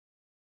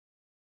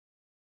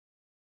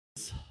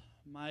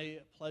my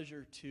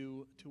pleasure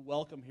to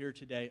welcome here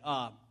today.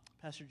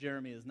 Pastor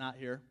Jeremy is not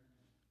here,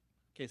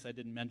 in case I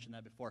didn't mention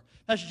that before.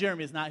 Pastor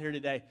Jeremy is not here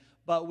today,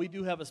 but we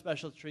do have a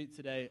special treat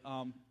today.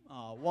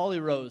 Wally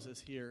Rose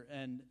is here,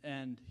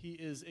 and he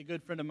is a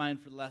good friend of mine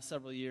for the last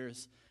several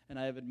years, and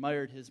I have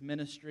admired his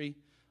ministry.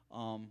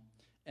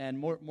 And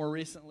more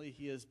recently,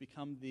 he has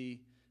become the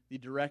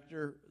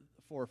director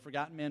for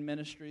Forgotten Man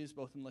Ministries,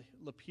 both in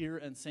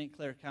Lapeer and St.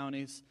 Clair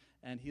counties,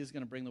 and he is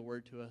going to bring the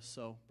word to us.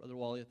 So, Brother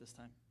Wally, at this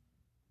time.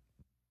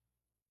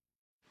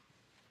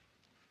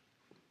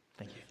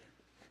 Thank you.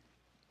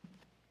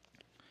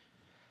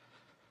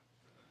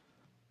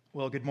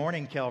 Well, good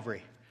morning,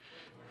 Calvary.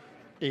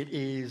 It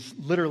is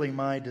literally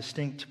my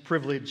distinct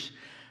privilege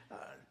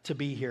to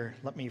be here.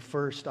 Let me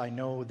first, I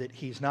know that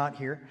he's not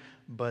here,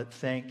 but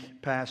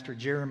thank Pastor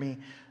Jeremy.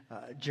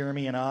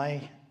 Jeremy and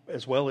I,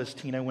 as well as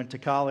Tina, went to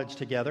college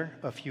together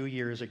a few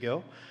years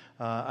ago.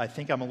 I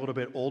think I'm a little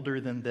bit older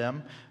than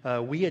them.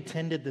 We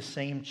attended the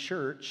same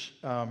church,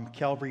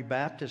 Calvary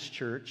Baptist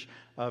Church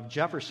of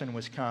Jefferson,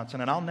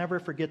 Wisconsin. And I'll never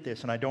forget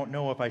this, and I don't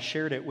know if I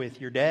shared it with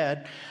your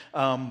dad,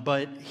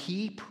 but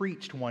he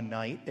preached one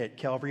night at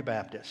Calvary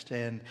Baptist,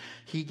 and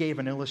he gave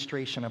an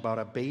illustration about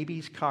a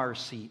baby's car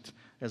seat,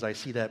 as I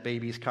see that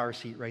baby's car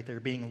seat right there,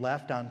 being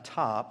left on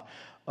top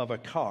of a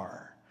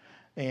car.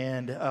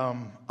 And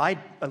I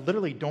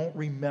literally don't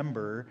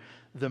remember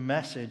the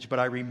message, but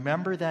I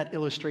remember that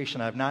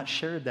illustration. I've not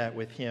shared that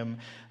with him,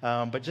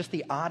 but just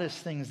the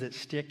oddest things that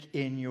stick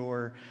in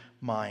your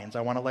minds.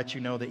 I want to let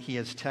you know that he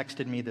has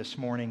texted me this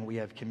morning. We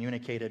have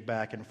communicated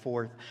back and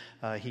forth.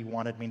 He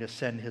wanted me to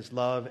send his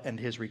love and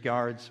his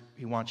regards.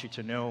 He wants you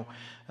to know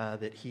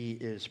that he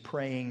is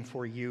praying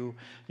for you.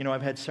 You know,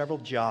 I've had several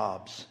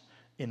jobs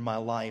in my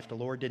life. The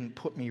Lord didn't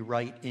put me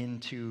right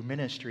into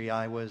ministry.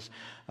 I was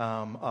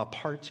a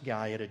parts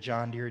guy at a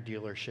John Deere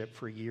dealership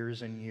for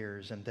years and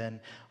years, and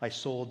then I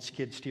sold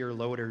skid steer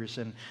loaders,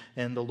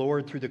 and the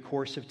Lord, through the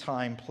course of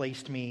time,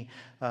 placed me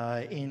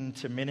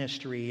into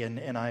ministry,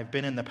 and I've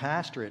been in the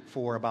pastorate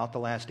for about the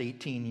last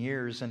 18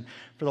 years, and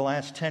for the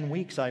last 10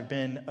 weeks I've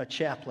been a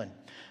chaplain.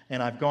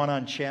 And I've gone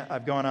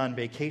on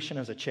vacation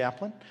as a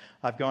chaplain.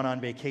 I've gone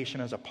on vacation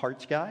as a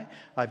parts guy.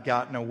 I've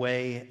gotten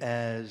away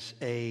as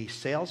a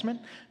salesman.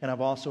 And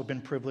I've also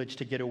been privileged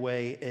to get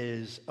away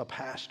as a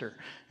pastor.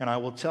 And I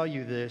will tell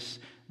you this,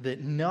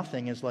 that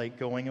nothing is like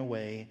going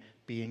away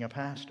being a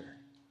pastor.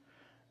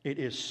 It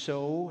is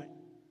so...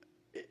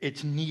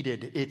 It's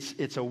needed.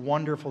 It's a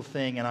wonderful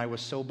thing, and I was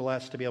so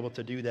blessed to be able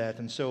to do that.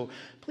 And so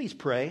please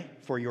pray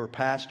for your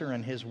pastor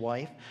and his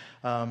wife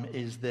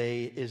as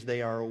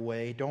they are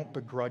away. Don't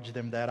begrudge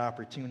them that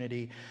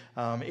opportunity.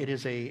 It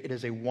is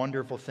a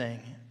wonderful thing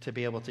to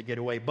be able to get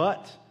away,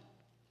 but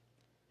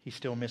he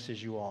still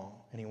misses you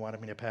all, and he wanted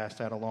me to pass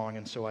that along,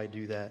 and so I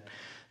do that.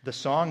 The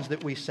songs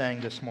that we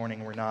sang this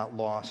morning were not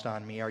lost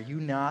on me. Are you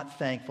not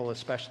thankful,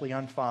 especially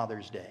on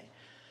Father's Day,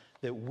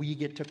 that we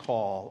get to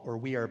call, or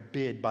we are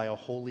bid by a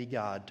holy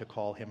God to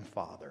call him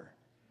Father?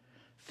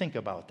 Think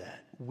about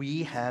that.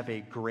 We have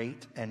a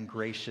great and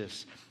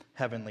gracious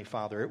Heavenly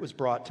Father. It was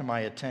brought to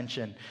my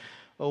attention,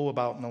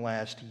 about in the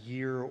last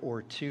year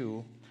or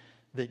two,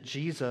 that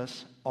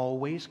Jesus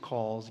always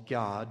calls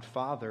God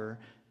Father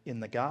in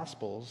the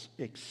Gospels,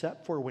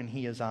 except for when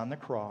he is on the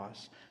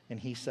cross, and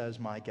he says,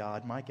 my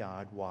God,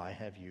 why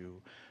have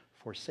you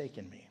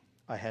forsaken me?"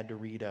 I had to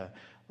read a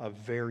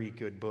very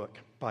good book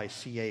by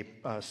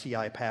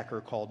C.I.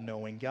 Packer called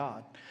Knowing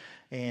God.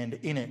 And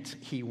in it,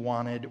 he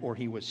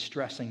was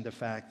stressing the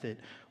fact that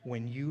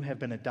when you have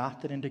been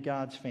adopted into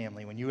God's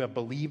family, when you have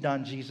believed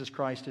on Jesus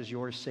Christ as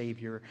your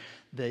Savior,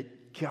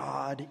 that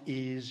God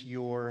is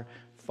your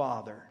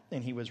Father.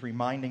 And he was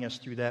reminding us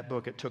through that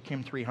book. It took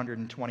him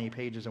 320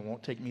 pages. It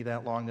won't take me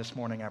that long this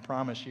morning, I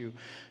promise you,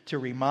 to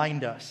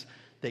remind us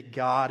that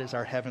God is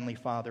our Heavenly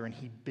Father, and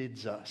he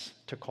bids us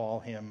to call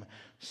him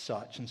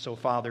such. And so,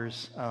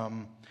 fathers,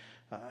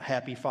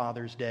 happy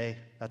Father's Day.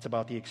 That's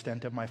about the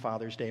extent of my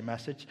Father's Day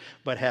message,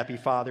 but happy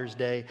Father's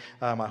Day.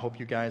 I hope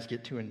you guys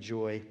get to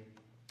enjoy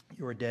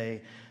your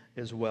day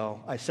as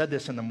well. I said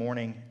this in the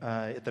morning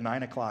at the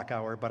 9 o'clock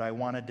hour, but I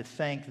wanted to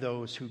thank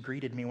those who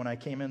greeted me when I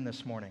came in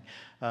this morning.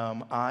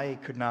 I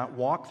could not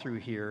walk through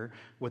here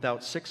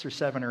without 6 or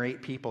 7 or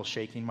 8 people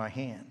shaking my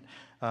hand.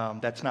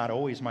 That's not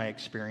always my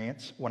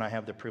experience when I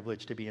have the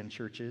privilege to be in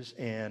churches,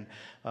 and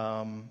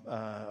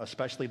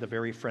especially the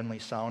very friendly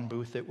sound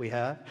booth that we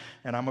have,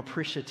 and I'm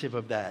appreciative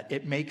of that.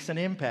 It makes an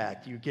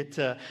impact. You get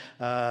to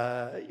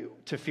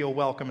feel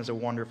welcome is a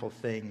wonderful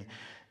thing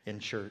in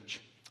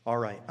church. All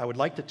right, I would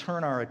like to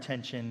turn our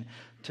attention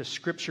to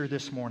Scripture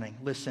this morning.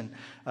 Listen,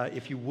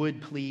 if you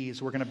would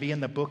please, we're going to be in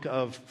the book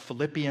of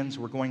Philippians.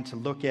 We're going to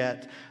look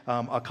at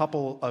a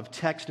couple of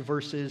text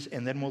verses,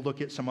 and then we'll look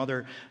at some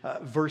other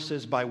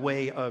verses by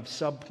way of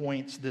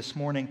subpoints this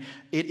morning.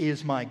 It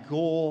is my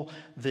goal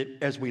that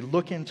as we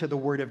look into the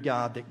Word of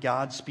God, that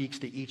God speaks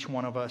to each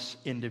one of us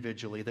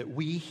individually, that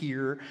we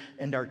hear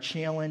and are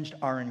challenged,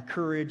 are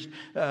encouraged,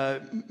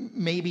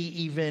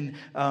 maybe even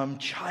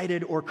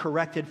chided or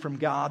corrected from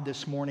God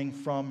this morning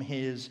from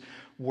His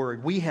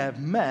word. We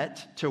have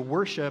met to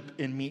worship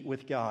and meet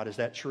with God. Is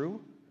that true?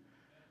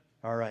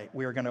 All right,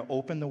 we are going to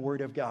open the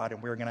Word of God,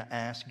 and we're going to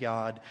ask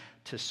God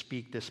to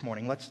speak this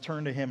morning. Let's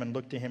turn to Him and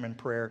look to Him in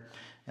prayer,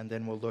 and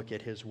then we'll look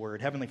at His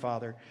Word. Heavenly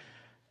Father,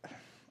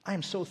 I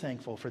am so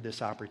thankful for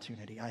this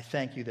opportunity. I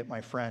thank you that my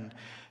friend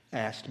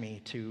asked me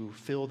to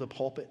fill the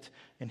pulpit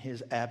in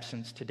his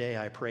absence today.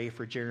 I pray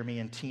for Jeremy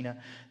and Tina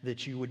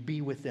that you would be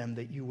with them,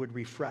 that you would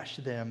refresh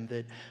them,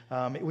 that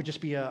it would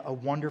just be a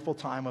wonderful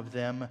time of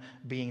them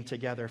being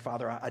together.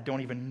 Father, I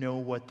don't even know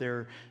what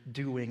they're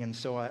doing, and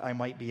so I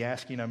might be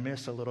asking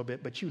amiss a little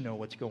bit, but you know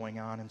what's going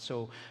on, and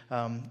so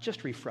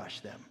just refresh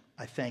them.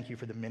 I thank you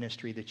for the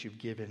ministry that you've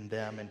given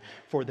them and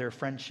for their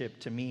friendship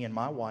to me and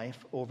my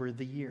wife over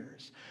the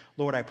years.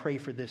 Lord, I pray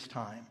for this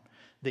time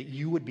that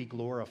you would be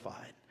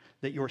glorified,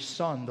 that your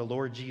Son, the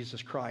Lord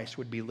Jesus Christ,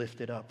 would be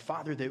lifted up.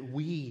 Father, that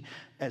we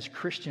as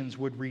Christians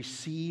would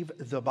receive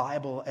the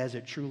Bible as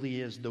it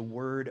truly is, the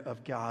Word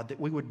of God, that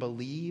we would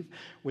believe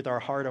with our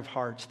heart of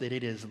hearts that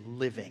it is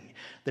living,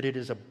 that it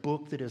is a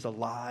book that is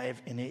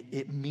alive, and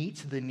it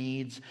meets the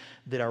needs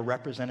that are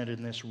represented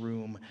in this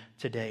room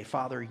today.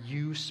 Father,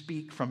 you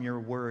speak from your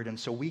Word, and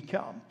so we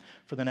come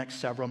for the next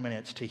several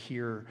minutes to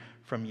hear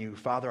from you.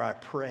 Father, I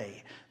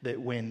pray that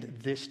when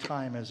this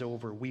time is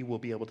over, we will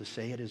be able to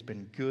say it has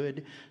been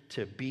good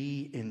to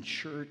be in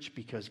church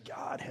because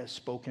God has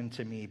spoken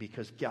to me,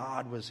 because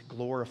God was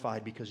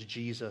glorified, because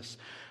Jesus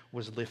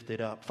was lifted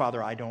up.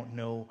 Father, I don't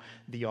know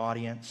the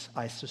audience.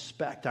 I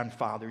suspect on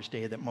Father's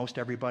Day that most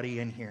everybody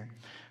in here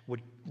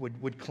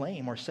would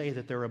claim or say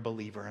that they're a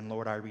believer. And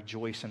Lord, I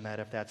rejoice in that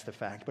if that's the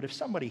fact. But if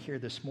somebody here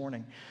this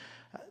morning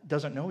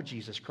doesn't know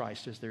Jesus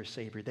Christ as their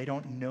Savior, they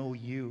don't know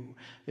you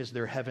as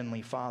their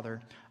Heavenly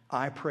Father,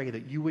 I pray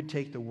that you would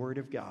take the Word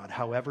of God,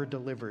 however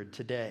delivered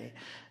today,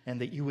 and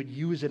that you would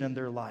use it in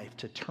their life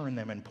to turn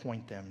them and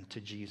point them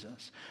to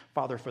Jesus.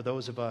 Father, for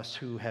those of us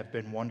who have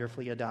been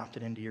wonderfully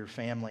adopted into your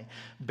family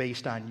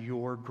based on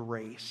your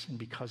grace and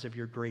because of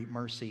your great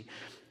mercy,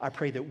 I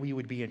pray that we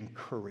would be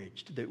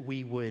encouraged, that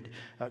we would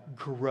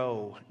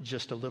grow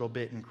just a little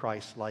bit in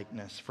Christ's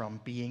likeness from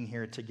being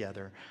here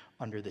together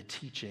under the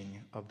teaching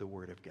of the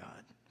Word of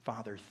God.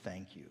 Father,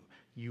 thank you.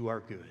 You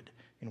are good,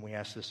 and we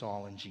ask this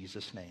all in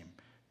Jesus' name.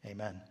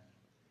 Amen.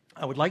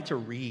 I would like to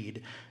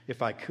read,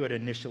 if I could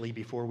initially,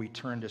 before we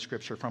turn to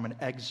Scripture, from an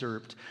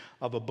excerpt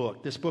of a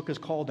book. This book is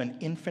called An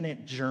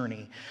Infinite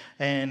Journey,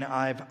 and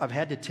I've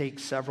had to take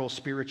several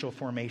spiritual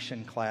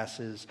formation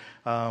classes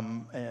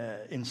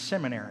in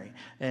seminary,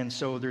 and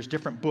so there's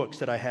different books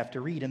that I have to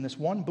read. And this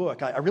one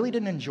book, I really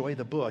didn't enjoy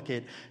the book.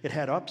 It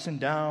had ups and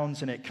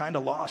downs, and it kind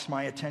of lost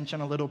my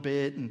attention a little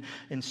bit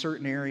in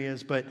certain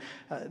areas, but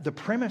the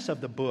premise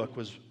of the book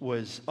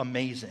was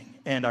amazing,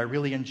 and I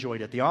really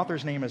enjoyed it. The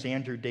author's name is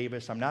Andrew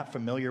Davis. I'm not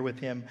familiar with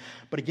him,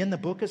 but again, the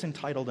book is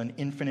entitled An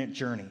Infinite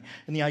Journey.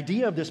 And the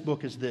idea of this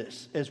book is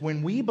this, is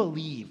when we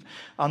believe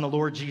on the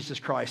Lord Jesus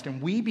Christ and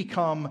we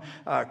become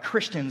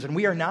Christians and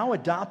we are now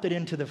adopted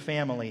into the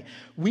family,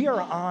 we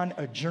are on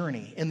a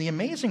journey. And the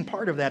amazing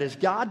part of that is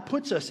God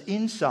puts us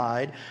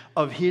inside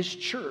of His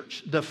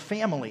church, the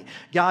family.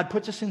 God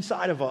puts us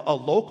inside of a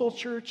local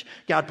church.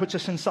 God puts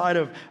us inside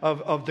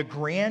of the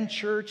grand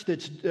church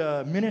that's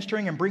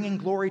ministering and bringing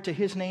glory to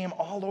His name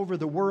all over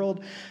the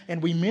world.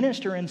 And we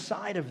minister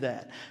inside of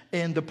that.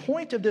 And the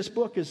point of this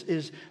book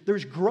is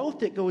there's growth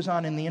that goes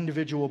on in the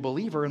individual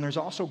believer, and there's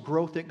also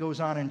growth that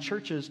goes on in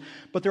churches.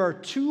 But there are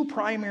two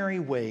primary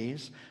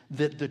ways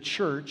that the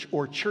church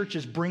or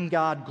churches bring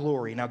God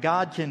glory. Now,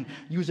 God can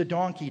use a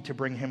donkey to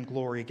bring Him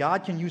glory.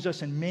 God can use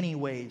us in many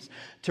ways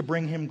to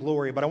bring Him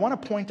glory. But I want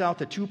to point out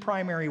the two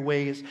primary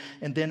ways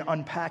and then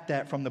unpack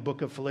that from the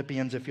book of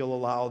Philippians, if you'll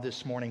allow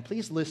this morning.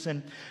 Please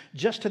listen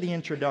just to the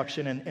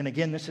introduction. And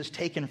again, this is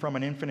taken from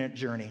An Infinite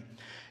Journey.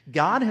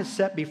 God has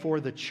set before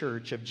the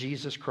church of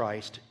Jesus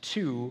Christ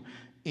two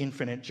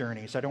infinite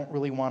journeys. I don't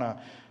really want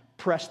to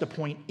press the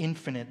point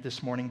infinite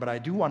this morning, but I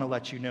do want to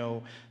let you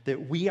know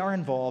that we are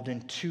involved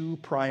in two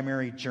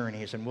primary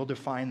journeys, and we'll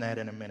define that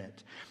in a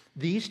minute.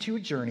 These two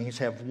journeys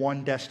have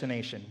one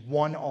destination,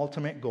 one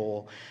ultimate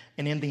goal,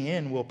 and in the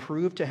end will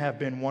prove to have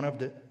been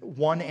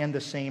one and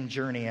the same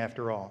journey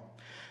after all.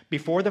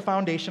 Before the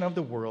foundation of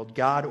the world,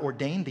 God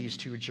ordained these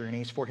two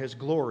journeys for His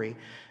glory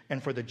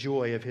and for the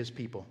joy of His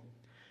people.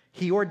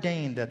 He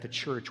ordained that the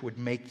church would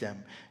make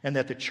them and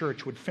that the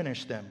church would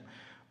finish them.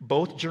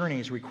 Both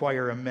journeys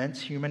require immense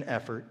human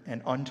effort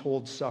and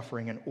untold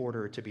suffering in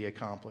order to be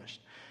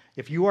accomplished.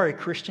 If you are a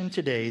Christian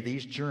today,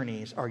 these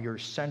journeys are your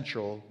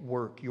central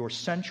work, your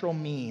central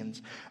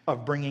means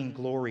of bringing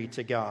glory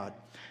to God.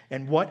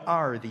 And what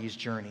are these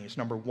journeys?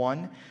 Number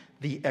one,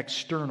 the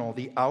external,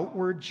 the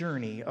outward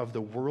journey of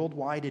the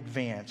worldwide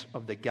advance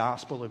of the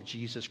gospel of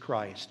Jesus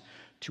Christ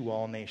to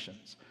all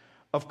nations.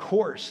 Of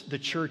course, the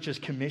church is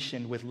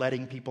commissioned with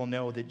letting people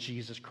know that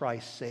Jesus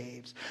Christ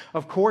saves.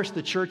 Of course,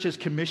 the church is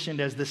commissioned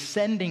as the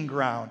sending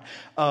ground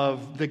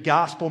of the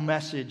gospel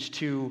message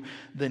to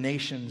the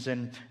nations.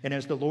 And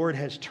as the Lord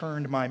has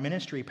turned my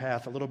ministry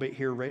path a little bit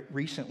here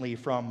recently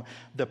from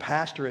the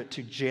pastorate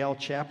to jail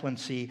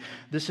chaplaincy,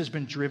 this has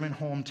been driven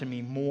home to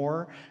me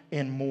more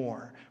and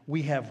more.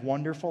 We have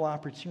wonderful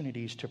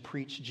opportunities to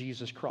preach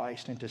Jesus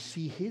Christ and to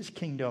see his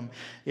kingdom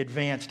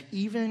advanced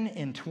even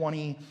in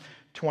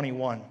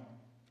 2021.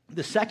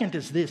 The second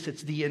is this: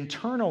 it's the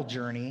internal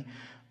journey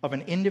of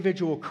an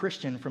individual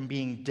Christian from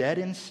being dead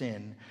in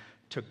sin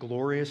to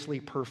gloriously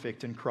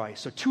perfect in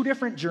Christ. So two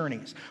different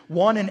journeys.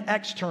 One, an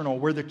external,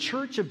 where the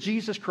church of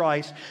Jesus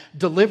Christ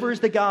delivers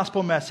the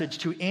gospel message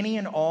to any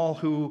and all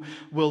who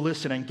will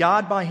listen. And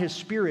God, by his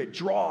Spirit,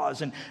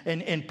 draws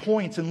and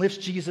points and lifts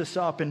Jesus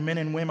up, and men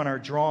and women are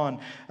drawn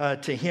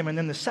to him. And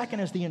then the second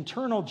is the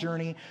internal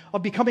journey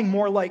of becoming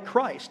more like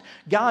Christ.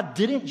 God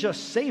didn't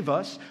just save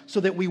us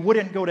so that we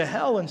wouldn't go to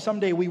hell and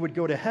someday we would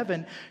go to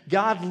heaven.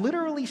 God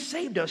literally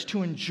saved us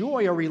to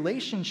enjoy a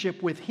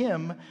relationship with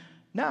him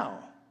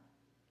now.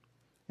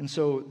 And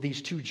so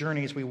these two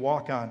journeys we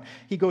walk on.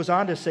 He goes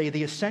on to say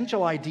the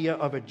essential idea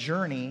of a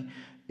journey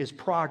is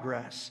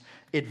progress,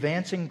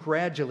 advancing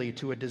gradually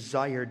to a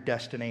desired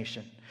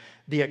destination.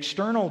 The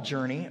external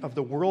journey of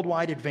the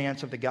worldwide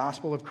advance of the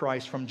gospel of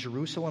Christ from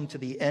Jerusalem to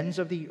the ends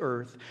of the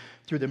earth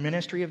through the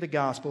ministry of the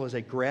gospel is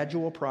a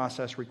gradual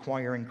process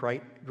requiring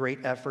great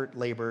effort,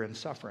 labor, and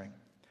suffering.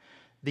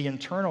 The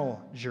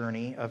internal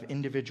journey of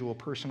individual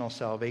personal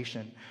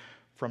salvation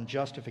from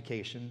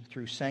justification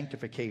through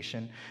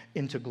sanctification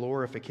into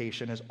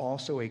glorification is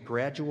also a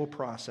gradual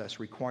process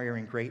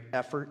requiring great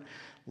effort,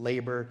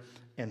 labor,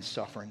 and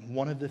suffering.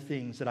 One of the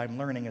things that I'm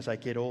learning as I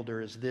get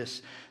older is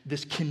this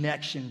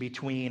connection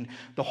between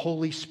the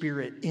Holy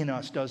Spirit in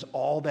us does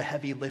all the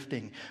heavy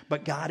lifting,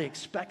 but God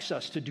expects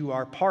us to do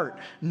our part.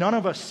 None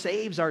of us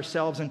saves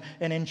ourselves, and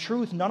in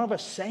truth, none of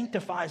us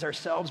sanctifies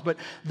ourselves, but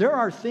there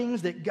are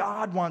things that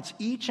God wants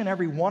each and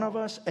every one of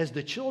us as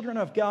the children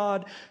of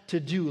God to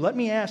do. Let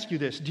me ask you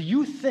this. Do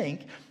you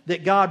think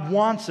that God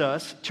wants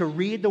us to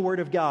read the Word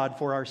of God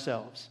for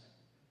ourselves?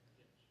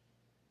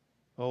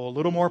 Oh, a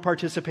little more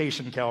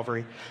participation,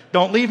 Calvary.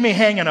 Don't leave me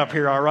hanging up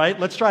here, all right?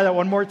 Let's try that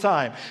one more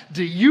time.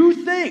 Do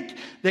you think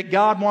that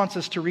God wants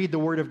us to read the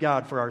Word of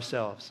God for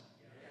ourselves?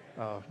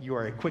 You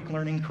are a quick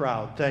learning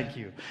crowd. Thank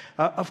you.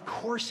 Of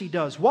course he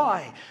does.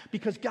 Why?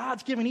 Because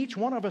God's given each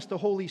one of us the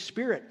Holy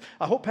Spirit.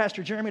 I hope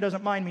Pastor Jeremy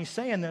doesn't mind me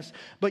saying this,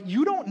 but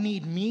you don't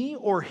need me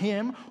or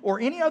him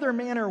or any other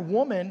man or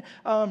woman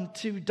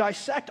to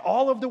dissect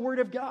all of the Word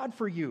of God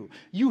for you.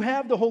 You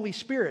have the Holy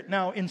Spirit.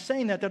 Now, in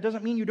saying that, that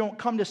doesn't mean you don't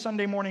come to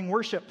Sunday morning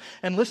worship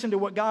and listen to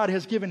what God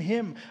has given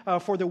him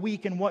for the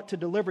week and what to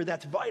deliver.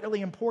 That's vitally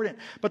important.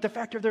 But the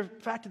fact of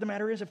the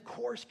matter is, of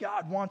course,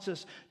 God wants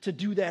us to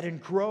do that and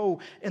grow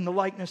in the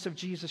likeness of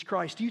Jesus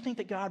Christ. Do you think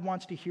that God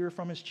wants to hear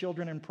from his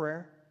children in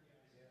prayer?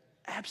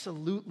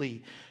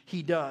 Absolutely,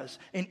 he does.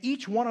 And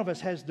each one of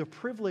us has the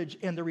privilege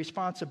and the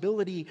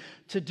responsibility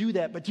to do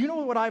that. But do you know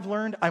what I've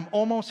learned? I'm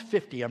almost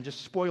 50. I'm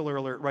just spoiler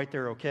alert right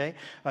there, okay?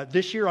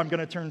 This year I'm going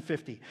to turn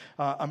 50.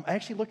 I'm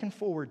actually looking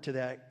forward to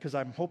that because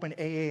I'm hoping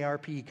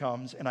AARP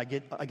comes and I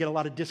get a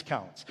lot of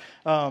discounts.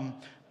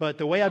 But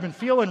the way I've been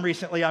feeling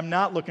recently, I'm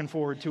not looking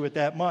forward to it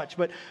that much.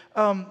 But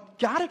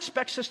God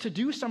expects us to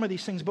do some of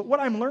these things. But what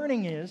I'm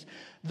learning is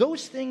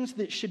those things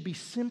that should be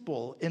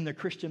simple in the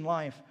Christian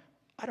life,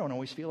 I don't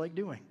always feel like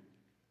doing.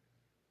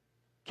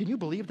 Can you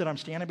believe that I'm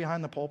standing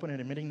behind the pulpit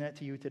and admitting that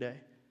to you today?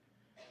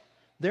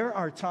 There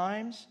are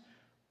times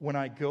when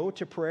I go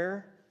to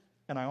prayer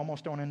and I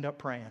almost don't end up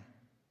praying.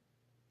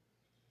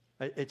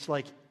 It's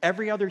like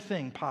every other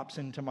thing pops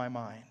into my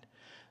mind.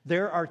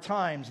 There are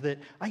times that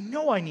I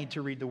know I need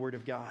to read the Word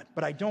of God,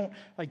 but I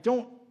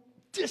don't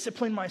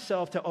discipline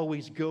myself to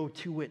always go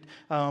to it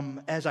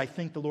as I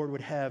think the Lord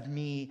would have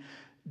me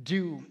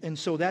do. And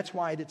so that's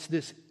why it's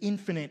this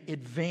infinite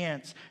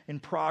advance in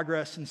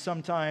progress. And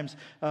sometimes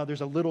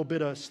there's a little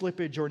bit of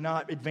slippage or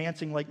not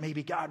advancing like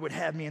maybe God would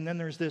have me. And then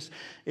there's this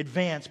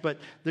advance. But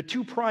the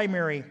two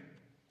primary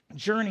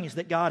journeys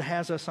that God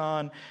has us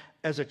on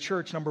as a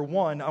church, number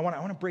one, I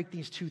want to break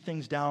these two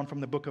things down from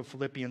the book of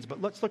Philippians.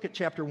 But let's look at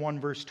chapter 1,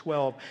 verse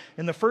 12.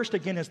 And the first,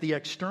 again, is the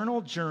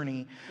external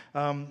journey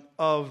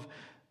of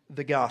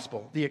the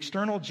gospel. The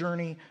external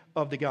journey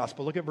of the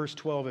gospel. Look at verse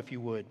 12, if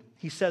you would.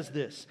 He says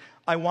this,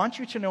 I want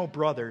you to know,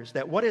 brothers,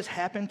 that what has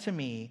happened to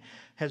me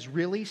has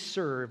really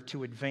served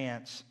to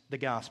advance the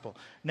gospel.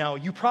 Now,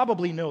 you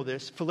probably know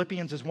this.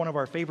 Philippians is one of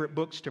our favorite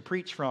books to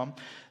preach from.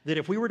 That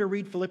if we were to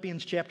read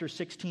Philippians chapter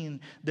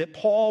 16, that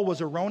Paul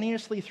was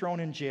erroneously thrown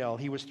in jail.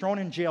 He was thrown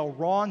in jail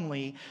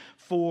wrongly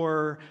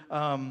for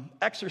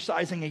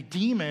exorcising a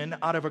demon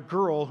out of a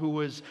girl who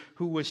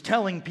was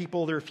telling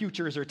people their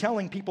futures or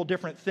telling people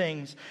different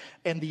things.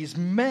 And these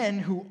men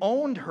who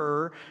owned her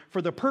her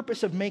for the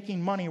purpose of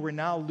making money were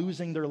now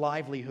losing their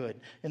livelihood.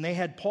 And they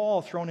had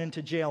Paul thrown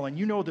into jail. And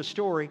you know the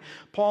story.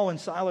 Paul and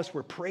Silas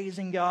were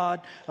praising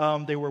God.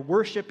 They were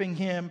worshiping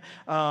him.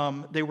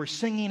 They were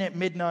singing at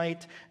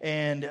midnight.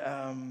 And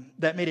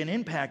that made an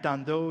impact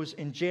on those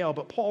in jail.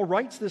 But Paul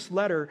writes this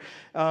letter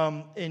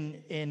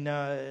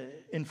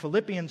in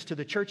Philippians to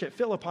the church at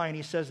Philippi. And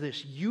he says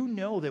this, you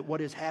know that what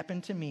has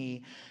happened to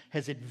me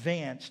has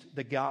advanced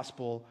the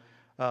gospel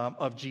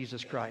of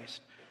Jesus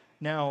Christ.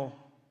 Now,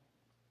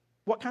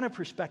 what kind of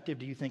perspective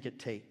do you think it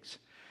takes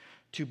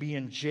to be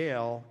in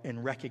jail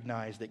and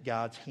recognize that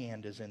God's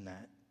hand is in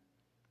that?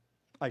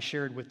 I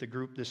shared with the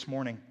group this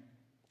morning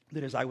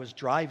that as I was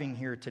driving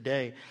here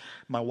today,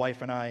 my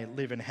wife and I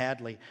live in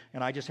Hadley,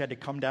 and I just had to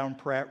come down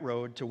Pratt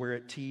Road to where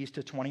it tees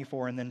to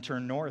 24 and then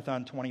turn north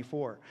on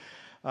 24.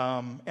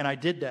 And I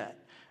did that,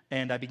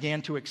 and I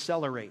began to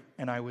accelerate,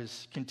 and I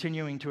was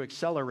continuing to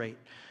accelerate.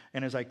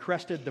 And as I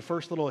crested the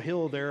first little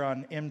hill there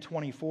on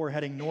M24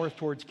 heading north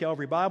towards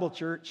Calvary Bible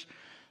Church,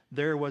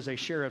 there was a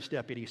sheriff's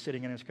deputy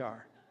sitting in his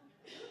car.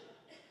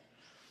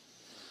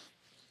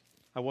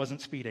 I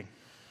wasn't speeding.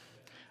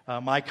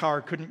 My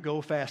car couldn't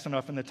go fast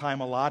enough in the time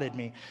allotted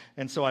me,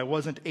 and so I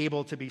wasn't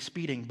able to be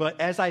speeding.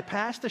 But as I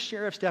passed the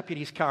sheriff's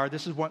deputy's car,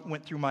 this is what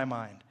went through my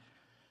mind.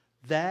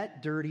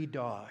 That dirty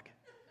dog.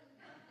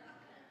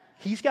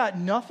 He's got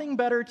nothing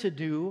better to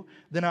do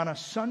than on a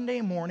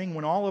Sunday morning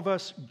when all of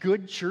us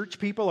good church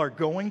people are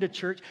going to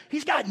church.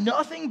 He's got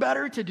nothing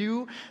better to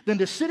do than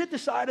to sit at the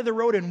side of the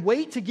road and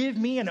wait to give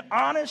me an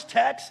honest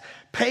tax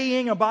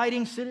paying,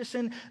 abiding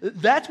citizen.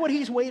 That's what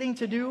he's waiting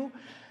to do.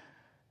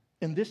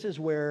 And this is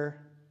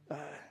where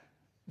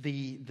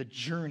the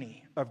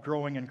journey of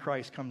growing in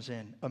Christ comes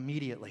in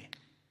immediately.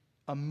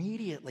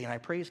 Immediately. And I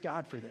praise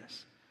God for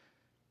this.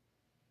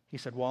 He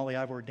said, Wally,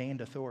 I've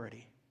ordained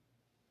authority.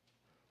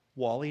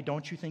 Wally,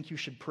 don't you think you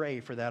should pray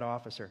for that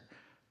officer?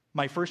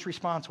 My first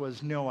response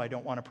was, no, I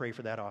don't want to pray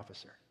for that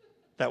officer.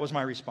 That was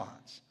my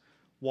response.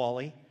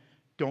 Wally,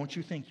 don't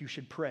you think you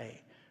should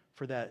pray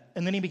for that?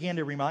 And then he began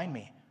to remind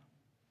me,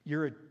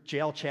 you're a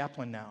jail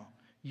chaplain now.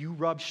 You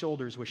rub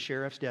shoulders with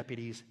sheriff's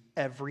deputies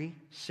every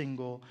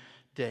single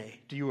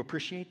day. Do you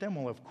appreciate them?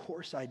 Well, of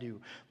course I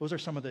do. Those are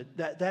some of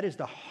that is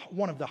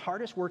one of the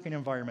hardest working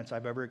environments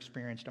I've ever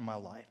experienced in my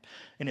life.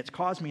 And it's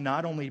caused me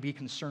not only to be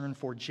concerned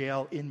for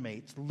jail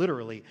inmates,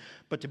 literally,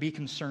 but to be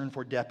concerned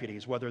for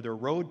deputies, whether they're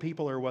road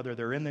people or whether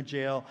they're in the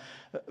jail,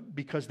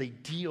 because they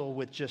deal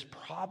with just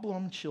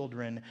problem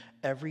children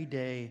every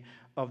day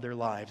of their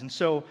lives. And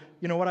so,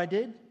 you know what I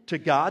did? To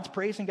God's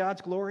praise and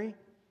God's glory,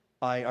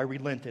 I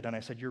relented and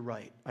I said, you're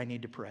right. I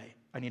need to pray.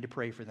 I need to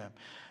pray for them.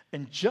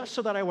 And just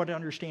so that I would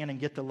understand and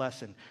get the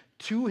lesson,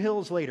 2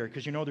 hills later,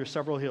 because you know there's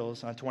several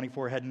hills on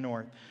 24 heading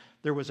north,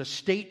 there was a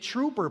state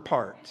trooper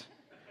parked.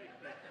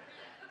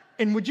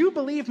 And would you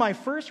believe my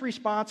first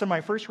response and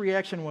my first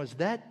reaction was,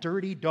 that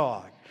dirty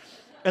dog.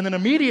 And then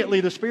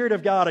immediately the Spirit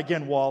of God,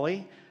 again,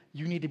 Wally,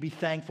 you need to be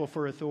thankful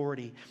for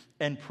authority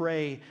and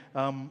pray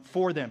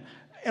for them.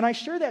 And I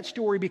share that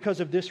story because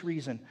of this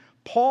reason.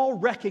 Paul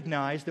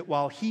recognized that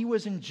while he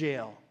was in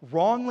jail,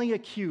 wrongly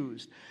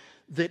accused,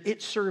 that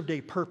it served a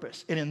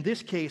purpose. And in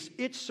this case,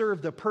 it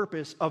served the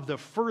purpose of the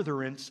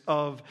furtherance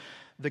of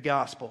the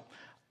gospel.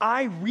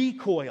 I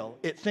recoil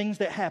at things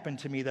that happen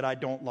to me that I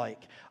don't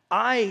like.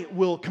 I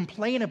will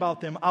complain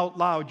about them out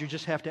loud. You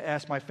just have to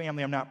ask my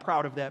family. I'm not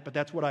proud of that, but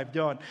that's what I've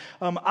done.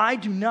 I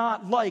do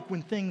not like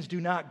when things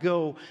do not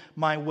go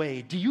my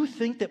way. Do you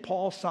think that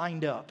Paul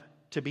signed up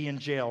to be in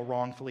jail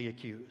wrongfully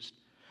accused?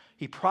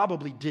 He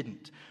probably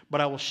didn't,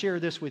 but I will share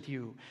this with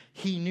you.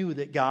 He knew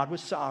that God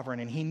was sovereign,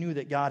 and he knew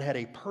that God had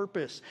a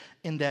purpose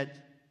in that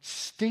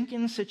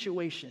stinking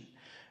situation,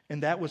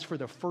 and that was for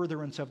the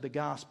furtherance of the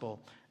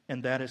gospel,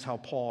 and that is how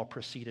Paul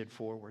proceeded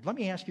forward. Let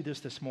me ask you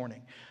this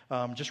morning,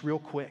 just real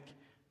quick.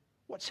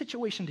 What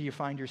situation do you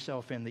find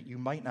yourself in that you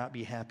might not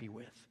be happy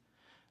with,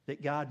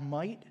 that God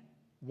might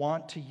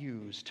want to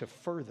use to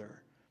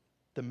further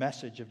the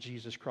message of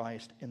Jesus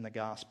Christ in the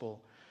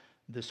gospel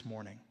this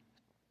morning?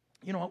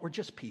 You know what? We're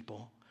just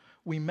people.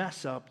 We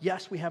mess up.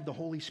 Yes, we have the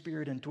Holy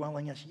Spirit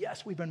indwelling us.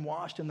 Yes, we've been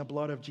washed in the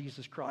blood of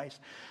Jesus Christ.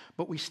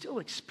 But we still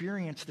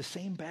experience the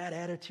same bad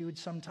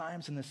attitudes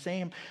sometimes, and the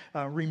same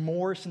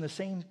remorse, and the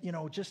same,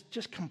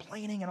 just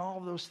complaining and all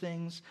of those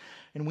things.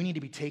 And we need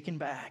to be taken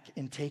back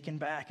and taken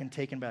back and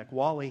taken back.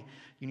 Wally,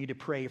 you need to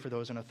pray for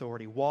those in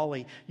authority.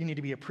 Wally, you need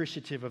to be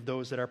appreciative of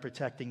those that are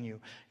protecting you.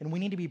 And we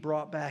need to be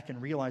brought back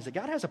and realize that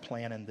God has a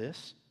plan in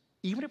this,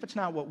 even if it's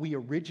not what we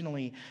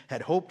originally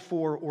had hoped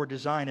for or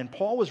designed. And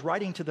Paul was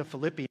writing to the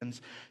Philippians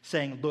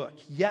saying, look,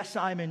 yes,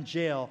 I'm in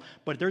jail,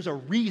 but there's a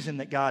reason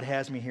that God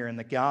has me here, and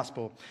the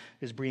gospel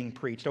is being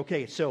preached.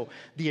 Okay, so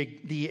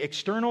the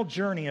external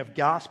journey of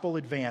gospel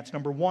advance.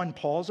 Number one,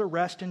 Paul's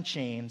arrest and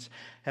chains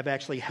have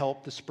actually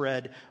helped the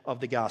spread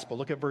of the gospel.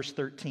 Look at verse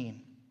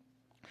 13.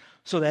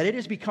 So that it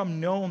has become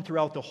known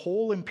throughout the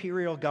whole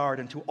imperial guard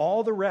and to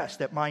all the rest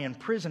that my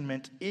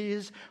imprisonment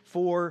is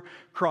for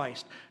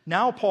Christ.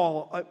 Now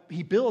Paul,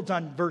 he builds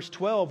on verse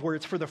 12 where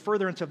it's for the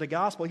furtherance of the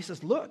gospel. He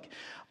says, look,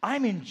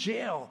 I'm in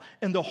jail,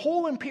 and the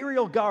whole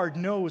Imperial Guard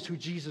knows who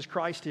Jesus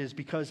Christ is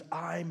because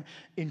I'm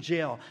in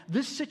jail.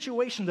 This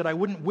situation that I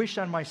wouldn't wish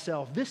on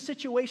myself, this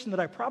situation that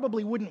I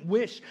probably wouldn't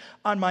wish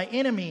on my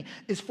enemy,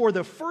 is for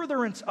the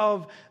furtherance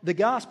of the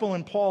gospel,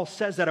 and Paul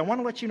says that. I want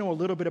to let you know a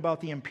little bit about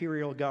the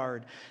Imperial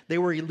Guard. They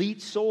were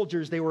elite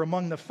soldiers. They were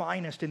among the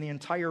finest in the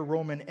entire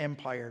Roman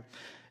Empire.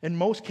 In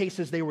most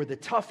cases, they were the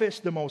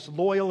toughest, the most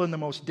loyal, and the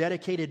most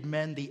dedicated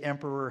men the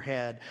emperor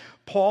had.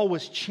 Paul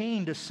was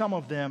chained to some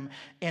of them,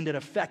 and it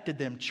affected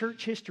them.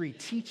 Church history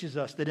teaches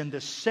us that in the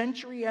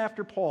century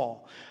after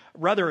Paul,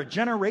 rather a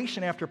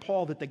generation after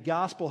Paul, that the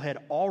gospel had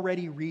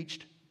already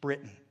reached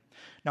Britain.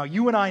 Now,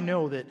 you and I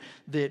know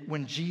that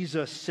when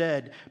Jesus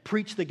said,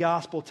 preach the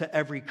gospel to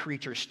every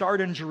creature, start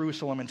in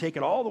Jerusalem and take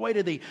it all the way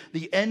to the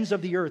ends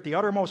of the earth, the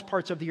uttermost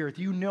parts of the earth,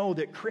 you know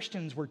that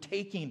Christians were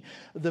taking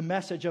the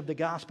message of the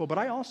gospel. But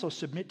I also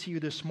submit to you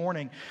this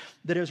morning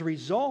that as a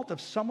result of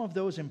some of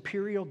those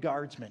imperial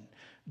guardsmen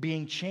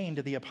being chained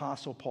to the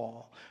Apostle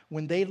Paul,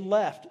 when they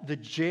left the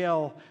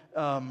jail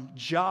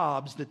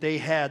jobs that they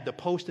had, the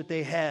post that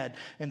they had,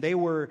 and they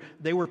were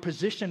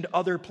positioned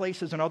other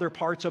places in other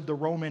parts of the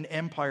Roman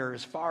Empire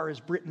as far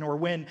as Britain, or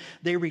when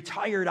they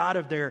retired out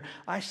of there,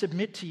 I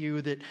submit to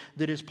you that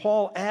as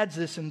Paul adds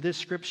this in this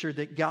scripture,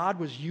 that God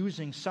was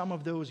using some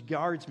of those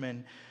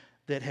guardsmen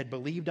that had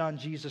believed on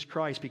Jesus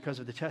Christ because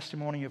of the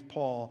testimony of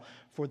Paul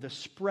for the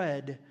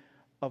spread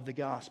of the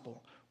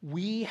gospel.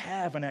 We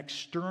have an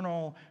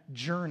external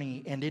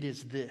journey, and it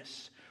is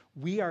this.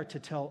 We are to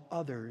tell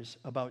others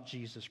about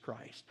Jesus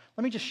Christ.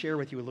 Let me just share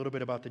with you a little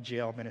bit about the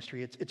jail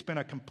ministry. It's been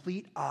a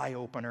complete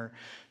eye-opener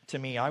to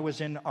me. I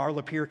was in our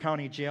Lapeer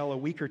County Jail a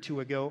week or two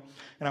ago,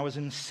 and I was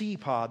in C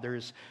pod.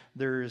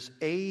 There's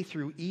A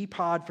through E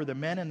pod for the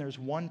men, and there's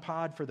one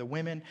pod for the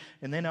women.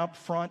 And then up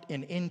front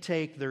in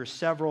intake, there's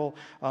several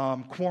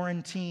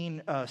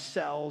quarantine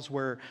cells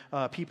where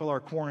people are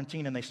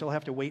quarantined, and they still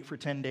have to wait for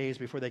 10 days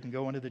before they can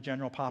go into the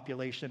general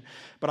population.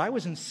 But I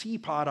was in C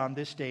pod on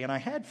this day, and I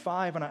had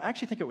 5, and I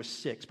actually think it was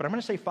 6, but I'm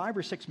going to say 5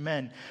 or 6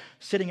 men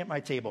sitting at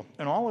my table.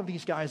 And all of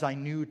these guys I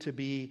knew to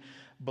be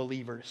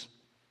believers.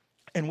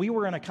 And we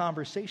were in a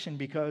conversation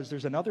because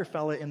there's another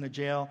fella in the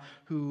jail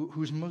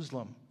who's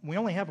Muslim. We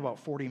only have about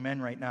 40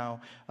 men right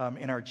now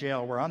in our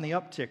jail. We're on the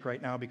uptick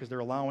right now because they're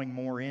allowing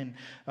more in.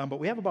 But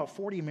we have about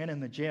 40 men in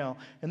the jail.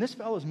 And this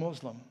fella's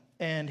Muslim.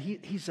 And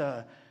he's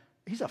a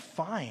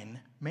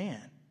fine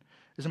man.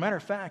 As a matter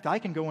of fact, I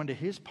can go into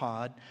his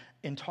pod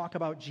and talk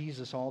about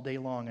Jesus all day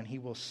long, and he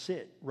will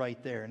sit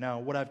right there. Now,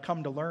 what I've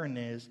come to learn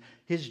is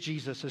his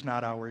Jesus is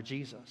not our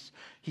Jesus.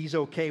 He's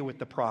okay with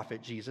the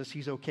prophet Jesus.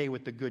 He's okay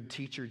with the good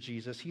teacher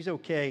Jesus. He's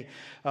okay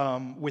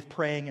with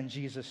praying in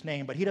Jesus'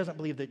 name, but he doesn't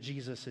believe that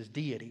Jesus is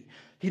deity.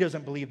 He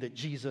doesn't believe that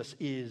Jesus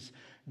is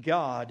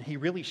God. He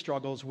really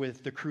struggles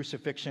with the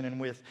crucifixion and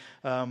with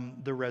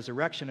the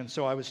resurrection. And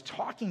so I was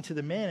talking to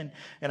the men,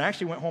 and I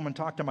actually went home and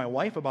talked to my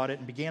wife about it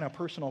and began a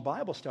personal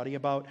Bible study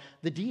about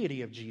the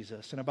deity of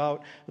Jesus and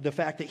about the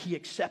fact that he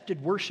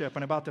accepted worship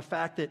and about the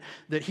fact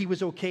that he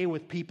was okay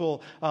with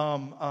people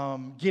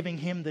giving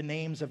him the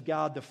names of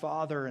God the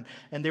Father,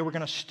 and they were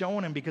going to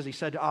stone him because he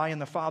said, I and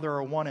the Father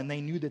are one, and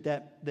they knew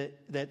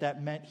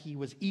that meant he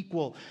was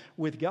equal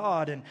with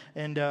God.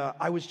 And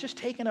I was just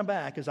taken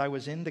aback as I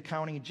was in the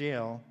county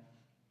jail,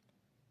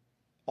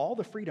 all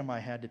the freedom I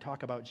had to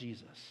talk about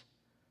Jesus.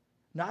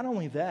 Not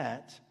only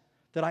that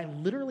I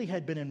literally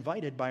had been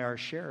invited by our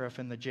sheriff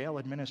and the jail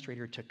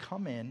administrator to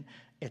come in,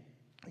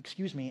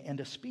 and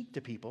to speak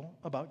to people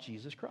about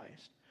Jesus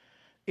Christ.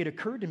 It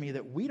occurred to me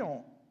that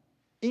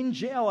in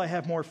jail I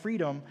have more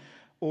freedom,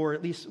 or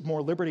at least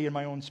more liberty in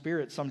my own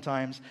spirit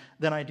sometimes,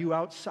 than I do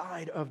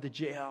outside of the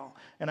jail.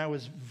 And I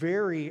was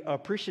very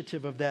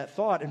appreciative of that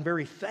thought and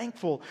very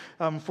thankful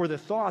for the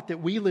thought that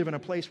we live in a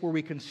place where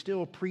we can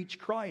still preach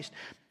Christ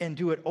and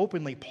do it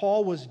openly.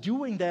 Paul was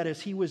doing that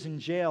as he was in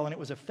jail, and it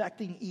was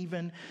affecting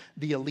even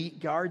the elite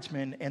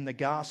guardsmen, and the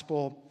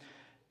gospel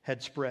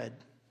had spread.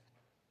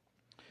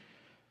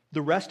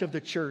 The rest of the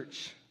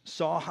church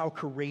saw how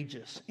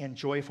courageous and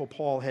joyful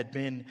Paul had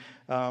been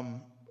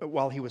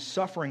while he was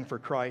suffering for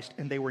Christ,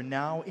 and they were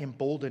now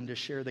emboldened to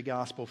share the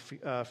gospel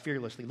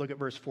fearlessly. Look at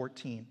verse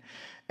 14.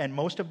 And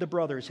most of the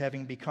brothers,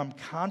 having become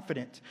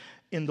confident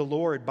in the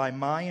Lord by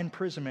my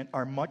imprisonment,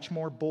 are much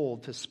more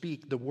bold to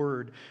speak the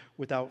word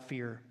without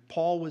fear.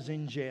 Paul was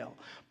in jail.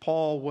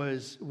 Paul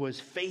was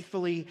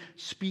faithfully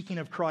speaking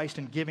of Christ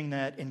and giving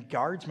that, and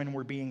guardsmen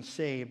were being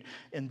saved.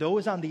 And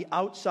those on the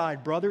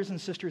outside, brothers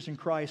and sisters in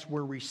Christ,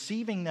 were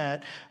receiving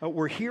that,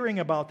 were hearing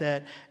about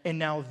that, and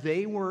now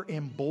they were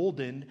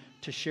emboldened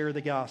to share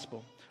the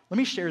gospel. Let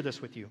me share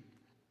this with you.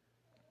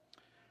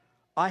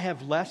 I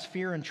have less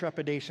fear and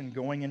trepidation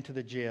going into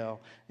the jail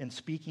and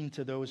speaking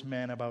to those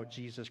men about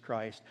Jesus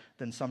Christ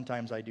than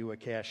sometimes I do a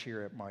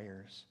cashier at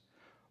Meijer's,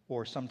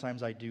 or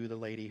sometimes I do the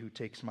lady who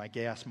takes my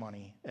gas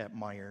money at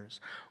Meijer's,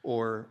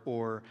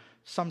 or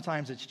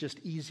sometimes it's just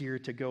easier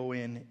to go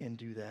in and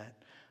do that.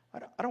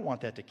 I don't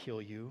want that to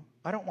kill you.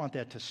 I don't want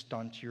that to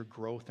stunt your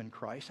growth in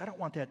Christ. I don't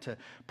want that to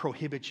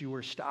prohibit you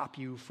or stop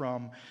you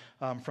from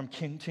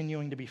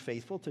continuing to be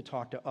faithful to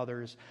talk to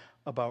others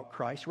about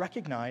Christ.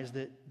 Recognize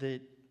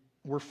that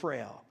we're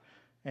frail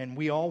and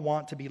we all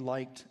want to be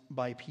liked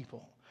by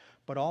people,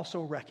 but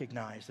also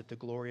recognize that the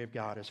glory of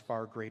God is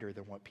far greater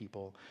than what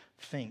people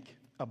think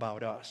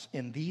about us.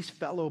 And these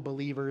fellow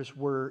believers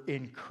were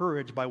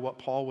encouraged by what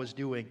Paul was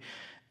doing,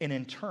 and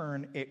in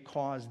turn, it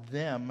caused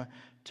them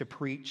to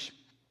preach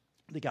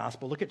the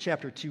gospel. Look at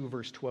chapter 2,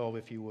 verse 12,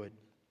 if you would.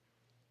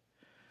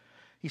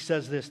 He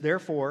says this,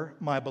 "Therefore,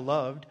 my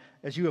beloved,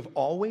 as you have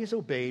always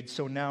obeyed,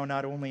 so now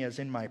not only as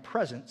in my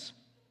presence,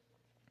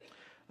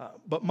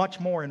 but much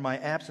more in my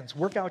absence,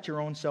 work out your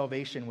own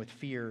salvation with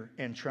fear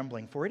and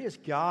trembling. For it is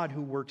God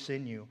who works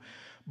in you,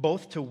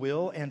 both to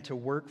will and to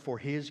work for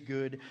his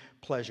good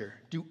pleasure.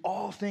 Do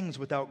all things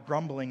without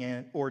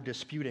grumbling or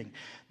disputing,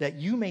 that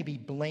you may be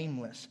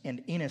blameless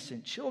and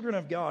innocent, children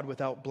of God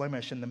without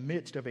blemish in the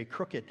midst of a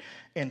crooked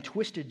and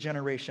twisted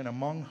generation,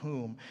 among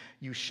whom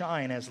you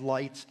shine as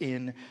lights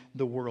in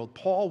the world."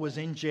 Paul was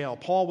in jail.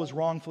 Paul was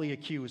wrongfully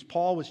accused.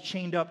 Paul was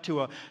chained up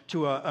to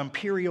a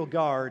imperial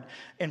guard.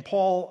 And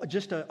Paul,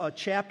 just a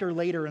chapter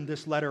later in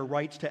this letter,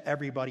 writes to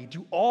everybody,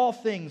 do all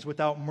things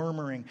without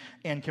murmuring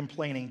and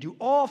complaining. Do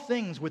all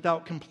things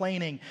without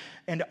complaining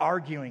and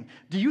arguing.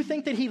 Do you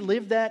think that he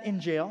lived that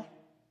in jail?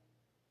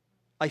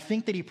 I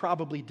think that he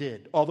probably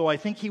did, although I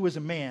think he was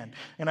a man,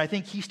 and I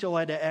think he still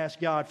had to ask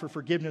God for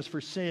forgiveness for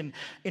sin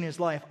in his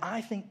life.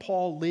 I think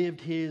Paul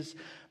lived his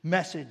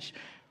message.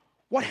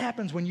 What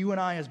happens when you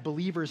and I, as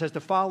believers, as the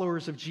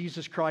followers of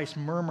Jesus Christ,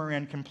 murmur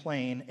and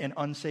complain, and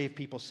unsaved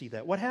people see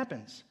that? What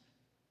happens?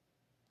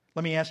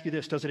 Let me ask you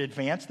this. Does it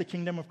advance the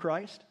kingdom of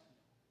Christ?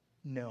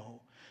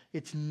 No.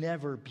 It's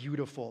never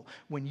beautiful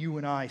when you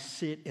and I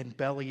sit and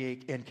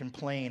bellyache and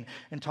complain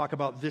and talk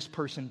about this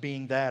person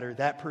being that or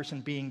that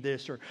person being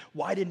this, or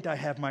why didn't I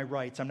have my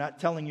rights? I'm not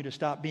telling you to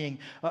stop being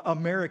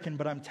American,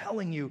 but I'm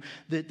telling you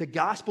that the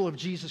gospel of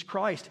Jesus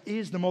Christ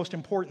is the most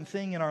important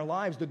thing in our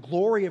lives. The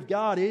glory of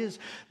God is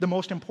the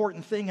most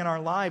important thing in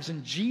our lives.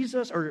 And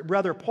Jesus, or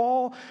rather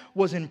Paul,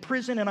 was in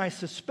prison, and I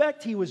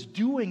suspect he was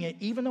doing it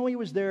even though he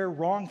was there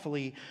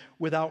wrongfully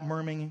without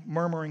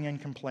murmuring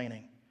and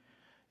complaining.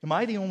 Am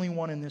I the only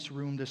one in this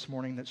room this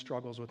morning that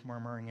struggles with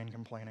murmuring and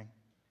complaining?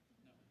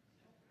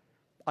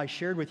 I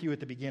shared with you at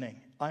the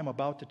beginning, I'm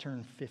about to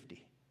turn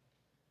 50.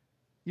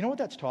 You know what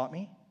that's taught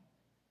me?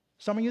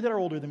 Some of you that are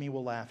older than me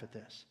will laugh at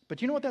this.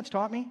 But you know what that's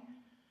taught me?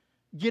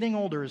 Getting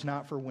older is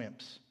not for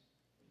wimps.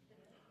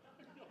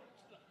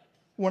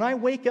 When I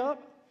wake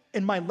up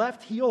and my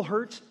left heel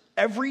hurts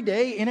every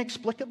day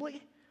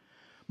inexplicably,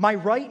 my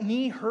right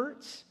knee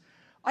hurts,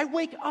 I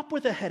wake up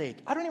with a headache.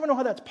 I don't even know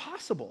how that's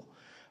possible.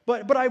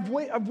 But I've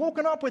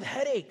woken up with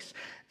headaches,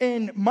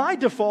 and my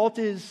default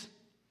is,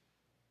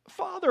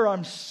 Father,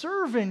 I'm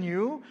serving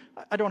you.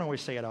 I don't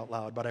always say it out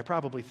loud, but I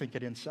probably think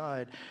it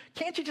inside.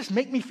 Can't you just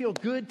make me feel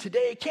good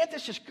today? Can't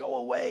this just go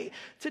away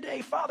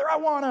today? Father, I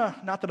want to,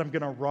 not that I'm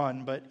going to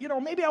run, but,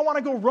 maybe I want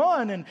to go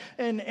run,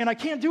 and I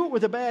can't do it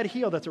with a bad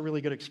heel. That's a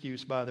really good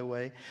excuse, by the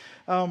way.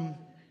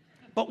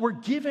 But we're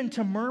given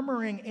to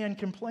murmuring and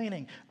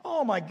complaining.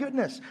 Oh my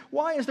goodness,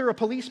 why is there a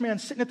policeman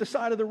sitting at the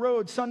side of the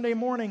road Sunday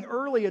morning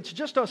early? It's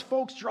just us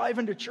folks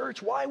driving to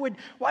church. Why would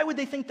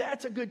they think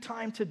that's a good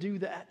time to do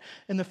that?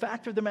 And the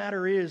fact of the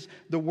matter is,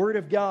 the Word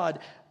of God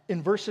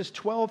in verses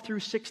 12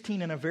 through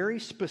 16, in a very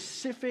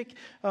specific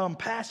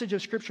passage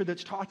of Scripture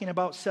that's talking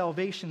about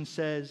salvation,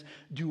 says,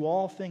 do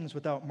all things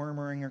without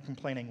murmuring or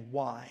complaining.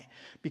 Why?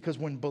 Because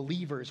when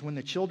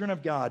the children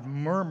of God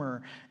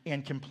murmur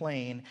and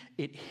complain,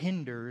 it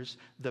hinders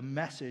the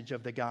message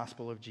of the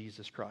gospel of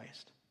Jesus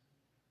Christ.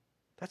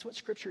 That's what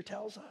Scripture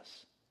tells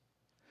us.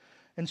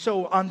 And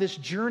so on this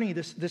journey,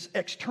 this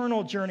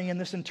external journey and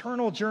this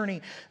internal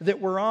journey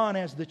that we're on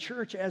as the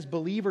church, as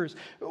believers,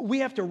 we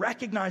have to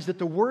recognize that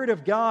the Word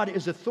of God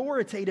is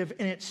authoritative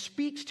and it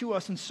speaks to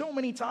us. And so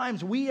many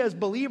times we as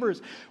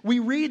believers, we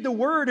read the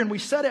Word and we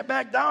set it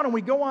back down and we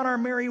go on our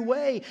merry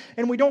way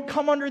and we don't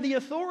come under the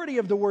authority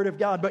of the Word of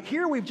God. But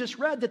here we've just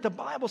read that the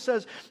Bible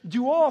says,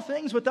 do all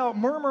things without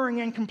murmuring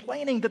and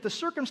complaining, that the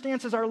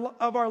circumstances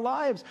of our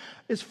lives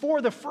is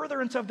for the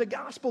furtherance of the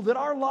gospel, that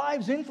our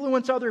lives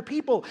influence other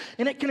people,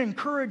 and it can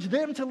encourage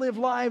them to live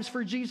lives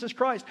for Jesus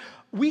Christ.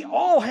 We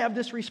all have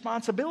this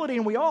responsibility,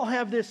 and we all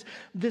have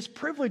this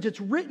privilege. It's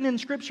written in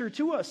Scripture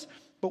to us.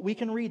 But we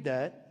can read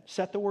that,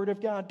 set the Word of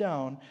God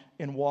down,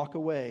 and walk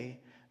away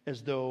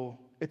as though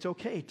it's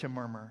okay to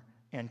murmur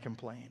and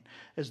complain,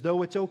 as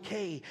though it's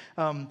okay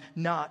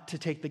not to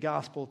take the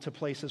gospel to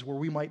places where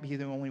we might be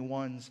the only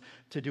ones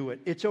to do it.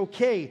 It's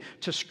okay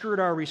to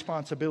skirt our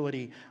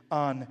responsibility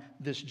on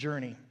this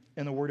journey.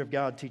 And the Word of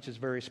God teaches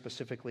very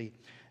specifically,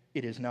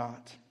 it is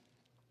not.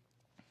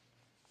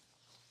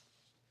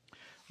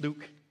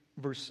 Luke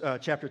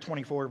chapter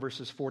 24,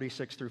 verses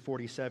 46 through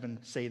 47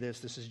 say this.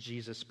 This is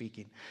Jesus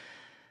speaking.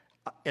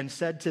 And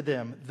said to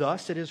them,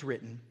 thus it is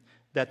written,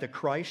 that the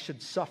Christ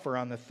should suffer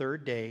on the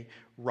third day,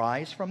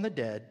 rise from the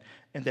dead,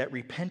 and that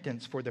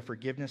repentance for the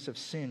forgiveness of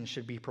sins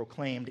should be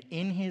proclaimed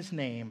in his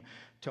name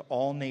to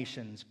all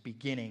nations,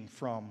 beginning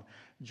from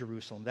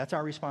Jerusalem. That's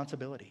our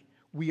responsibility.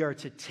 We are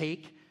to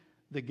take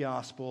the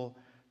gospel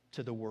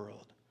to the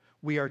world.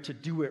 We are to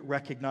do it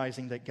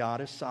recognizing that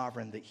God is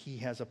sovereign, that he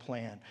has a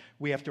plan.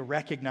 We have to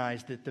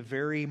recognize that the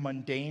very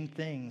mundane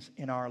things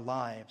in our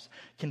lives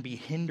can be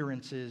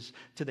hindrances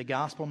to the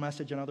gospel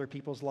message in other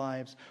people's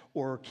lives,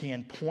 or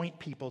can point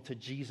people to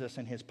Jesus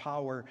and his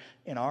power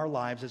in our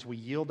lives as we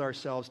yield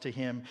ourselves to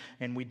him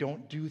and we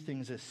don't do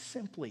things as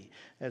simply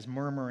as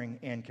murmuring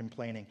and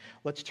complaining.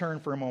 Let's turn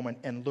for a moment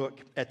and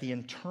look at the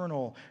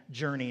internal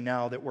journey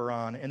now that we're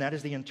on, and that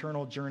is the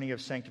internal journey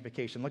of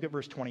sanctification. Look at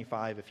verse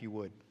 25 if you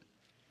would.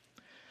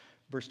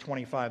 Verse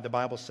 25, the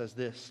Bible says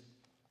this,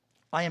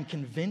 I am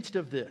convinced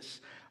of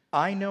this.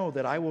 I know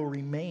that I will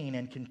remain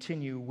and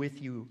continue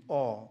with you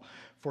all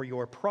for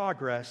your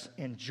progress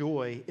and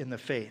joy in the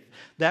faith.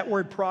 That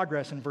word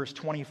progress in verse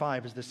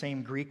 25 is the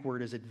same Greek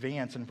word as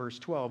advance in verse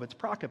 12. It's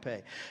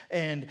prokope.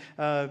 And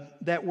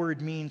that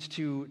word means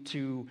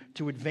to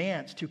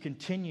advance, to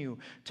continue,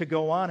 to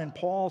go on. And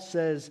Paul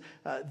says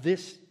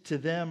this to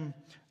them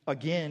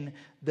again,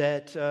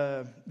 that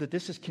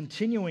this is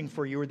continuing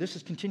for you, or this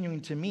is continuing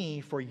to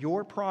me for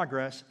your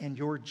progress and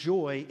your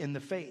joy in the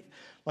faith.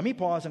 Let me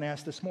pause and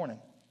ask this morning,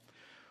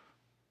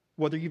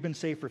 whether you've been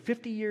saved for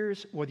 50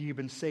 years, whether you've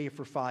been saved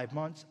for 5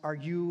 months, are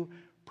you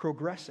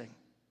progressing?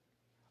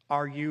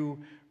 Are you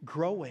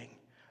growing?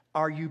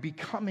 Are you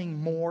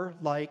becoming more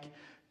like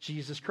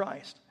Jesus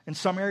Christ? In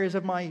some areas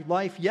of my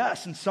life,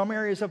 yes. In some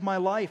areas of my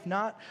life,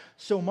 not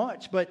so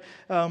much. But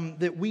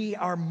that we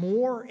are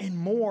more and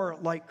more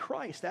like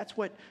Christ. That's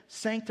what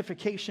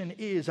sanctification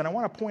is. And I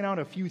want to point out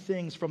a few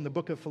things from the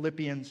book of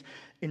Philippians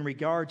in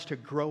regards to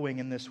growing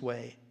in this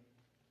way.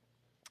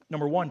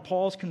 Number one,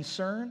 Paul's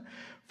concern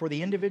for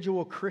the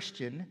individual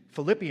Christian,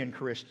 Philippian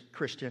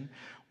Christian,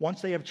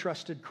 once they have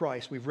trusted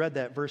Christ, we've read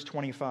that, verse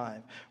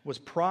 25, was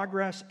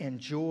progress and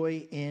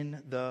joy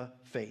in the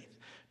faith.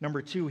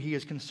 Number two, he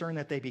is concerned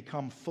that they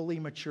become fully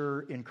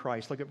mature in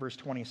Christ. Look at verse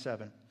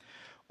 27.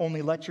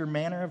 Only let your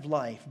manner of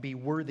life be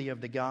worthy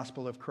of the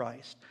gospel of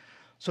Christ,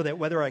 so that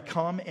whether I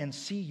come and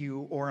see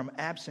you or am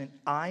absent,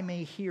 I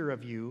may hear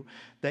of you,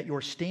 that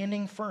you're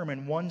standing firm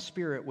in one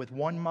spirit with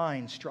one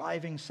mind,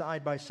 striving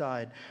side by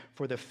side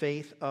for the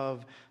faith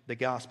of the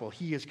gospel.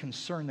 He is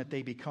concerned that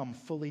they become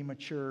fully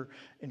mature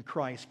in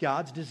Christ.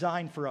 God's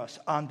design for us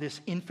on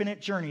this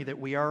infinite journey that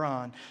we are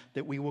on,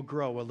 that we will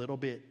grow a little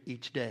bit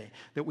each day,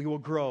 that we will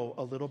grow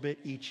a little bit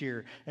each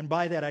year. And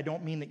by that, I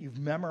don't mean that you've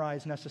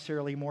memorized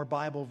necessarily more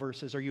Bible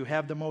verses, or you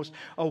have the most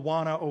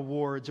Awana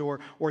awards, or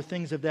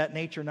things of that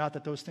nature. Not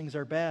that those things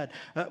are bad,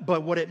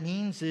 but what it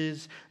means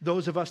is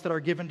those of us that are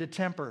given to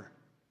temper,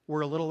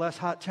 we're a little less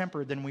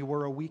hot-tempered than we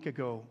were a week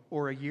ago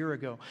or a year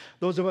ago.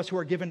 Those of us who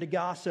are given to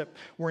gossip,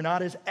 we're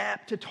not as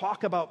apt to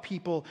talk about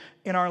people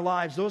in our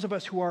lives. Those of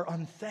us who are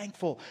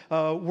unthankful,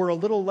 we're a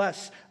little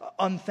less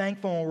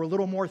unthankful, and we're a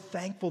little more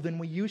thankful than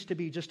we used to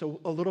be just a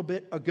little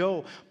bit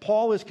ago.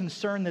 Paul is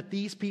concerned that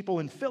these people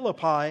in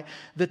Philippi,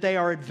 that they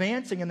are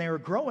advancing and they are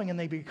growing and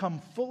they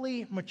become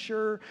fully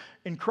mature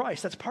in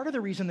Christ. That's part of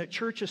the reason that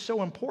church is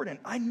so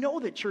important. I know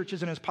that church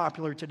isn't as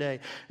popular today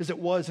as it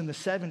was in the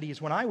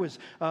 70s when I was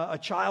a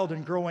child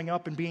and growing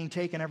up and being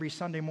taken every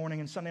Sunday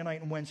morning and Sunday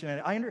night and Wednesday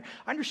night.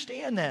 I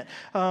understand that.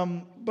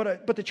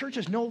 But the church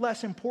is no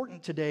less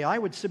important today. I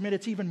would submit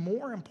it's even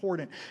more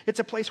important. It's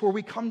a place where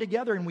we come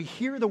together and we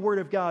hear the Word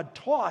of God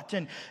taught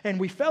and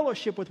we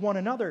fellowship with one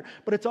another.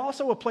 But it's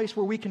also a place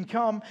where we can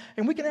come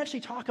and we can actually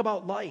talk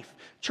about life.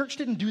 Church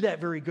didn't do that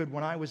very good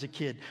when I was a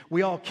kid.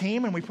 We all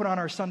came and we put on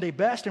our Sunday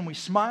best and we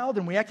smiled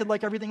and we acted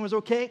like everything was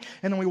okay,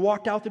 and then we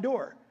walked out the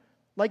door.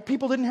 Like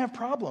people didn't have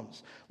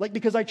problems. Like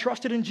because I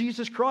trusted in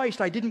Jesus Christ,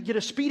 I didn't get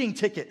a speeding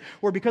ticket.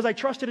 Or because I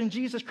trusted in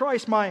Jesus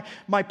Christ, my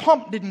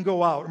pump didn't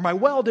go out, or my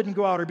well didn't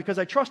go out. Or because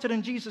I trusted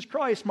in Jesus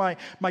Christ, my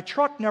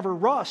truck never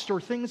rust,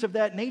 or things of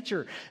that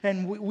nature.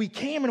 And we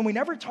came and we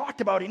never talked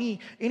about any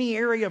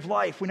area of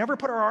life. We never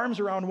put our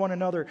arms around one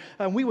another.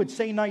 We would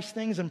say nice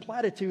things and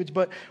platitudes,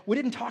 but we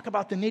didn't talk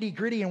about the nitty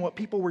gritty and what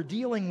people were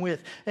dealing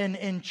with.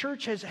 And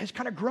church has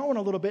kind of grown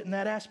a little bit in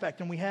that aspect.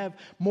 And we have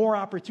more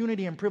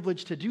opportunity and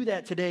privilege to do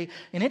that today.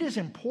 And it is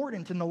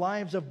important in the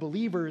lives of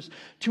believers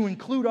to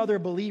include other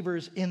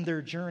believers in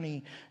their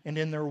journey and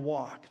in their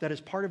walk. That is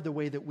part of the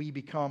way that we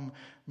become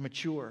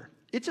mature.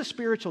 It's a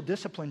spiritual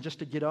discipline just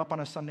to get up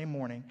on a Sunday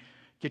morning,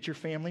 get your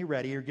family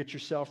ready or get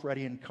yourself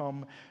ready and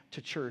come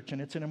to church.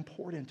 And it's an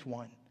important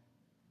one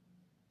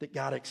that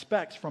God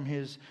expects from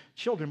His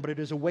children, but it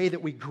is a way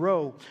that we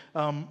grow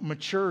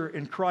mature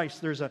in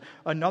Christ. There's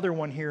another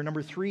one here,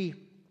 number 3,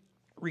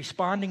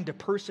 responding to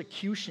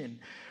persecution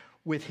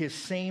with His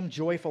same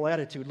joyful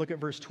attitude. Look at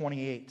verse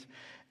 28.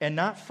 And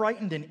not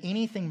frightened in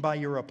anything by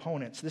your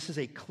opponents. This is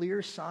a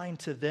clear sign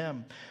to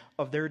them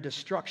of their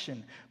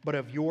destruction, but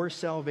of your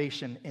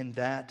salvation, and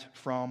that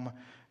from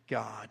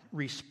God.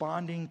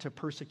 Responding to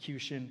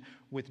persecution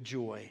with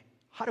joy.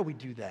 How do we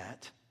do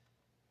that?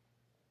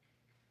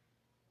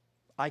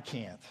 I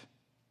can't.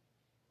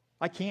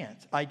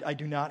 I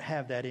do not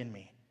have that in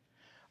me.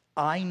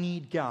 I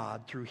need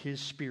God through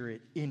His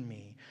Spirit in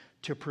me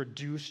to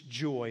produce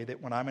joy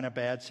that when I'm in a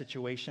bad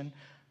situation,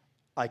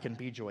 I can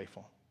be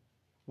joyful.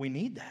 We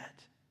need that.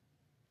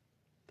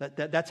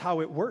 That's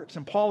how it works.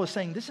 And Paul is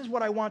saying, this is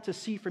what I want to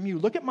see from you.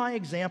 Look at my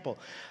example.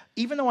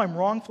 Even though I'm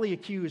wrongfully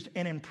accused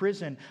and in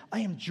prison, I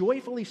am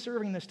joyfully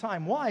serving this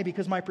time. Why?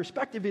 Because my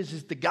perspective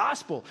is the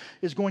gospel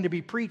is going to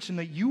be preached and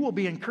that you will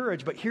be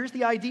encouraged. But here's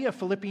the idea,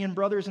 Philippian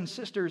brothers and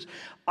sisters.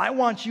 I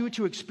want you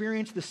to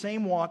experience the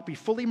same walk, be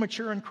fully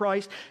mature in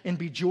Christ, and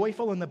be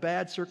joyful in the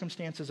bad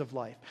circumstances of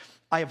life.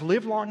 I have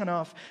lived long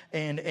enough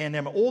and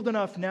am old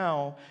enough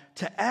now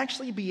to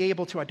actually be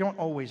able to, I don't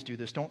always do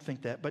this, don't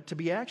think that, but to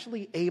be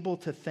actually able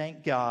to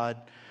thank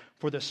God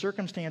for the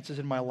circumstances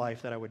in my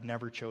life that I would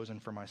never chosen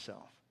for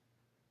myself.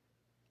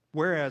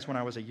 Whereas when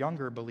I was a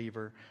younger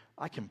believer,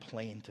 I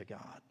complained to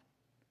God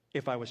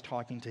if I was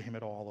talking to Him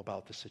at all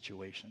about the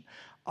situation.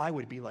 I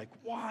would be like,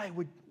 why?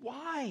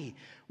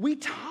 We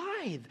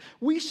tithe,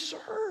 we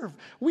serve,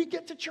 we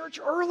get to church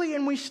early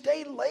and we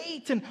stay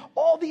late and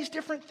all these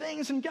different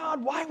things. And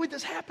God, why would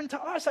this happen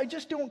to us? I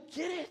just don't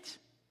get it.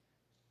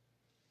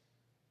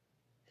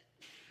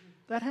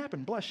 That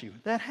happened, bless you.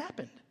 That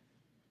happened.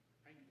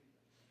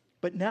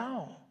 But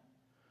now,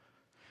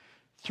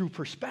 through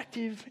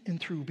perspective and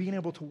through being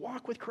able to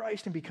walk with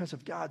Christ and because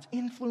of God's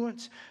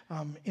influence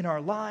in our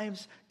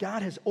lives,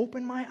 God has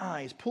opened my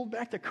eyes, pulled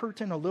back the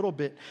curtain a little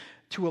bit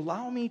to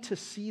allow me to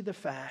see the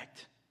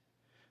fact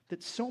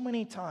that so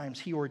many times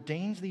He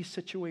ordains these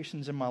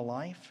situations in my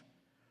life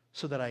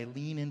so that I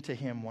lean into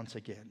Him once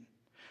again,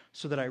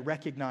 so that I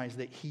recognize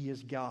that He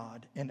is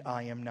God and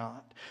I am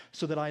not,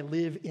 so that I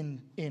live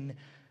in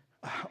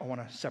I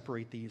want to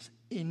separate these.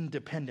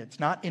 Independence,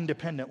 not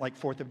independent like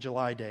 4th of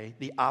July Day,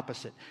 the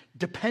opposite.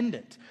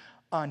 Dependent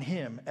on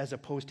Him as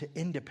opposed to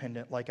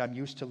independent like I'm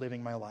used to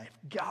living my life.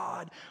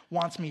 God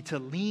wants me to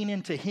lean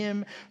into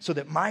Him so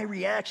that my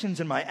reactions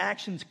and my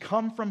actions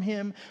come from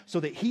Him so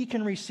that He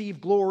can receive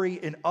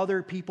glory and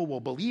other people will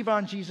believe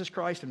on Jesus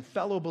Christ and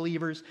fellow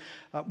believers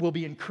will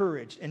be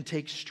encouraged and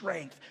take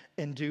strength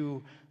and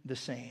do the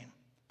same.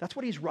 That's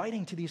what he's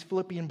writing to these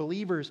Philippian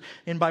believers.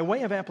 And by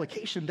way of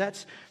application,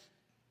 that's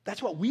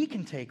what we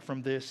can take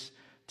from this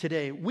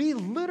today. We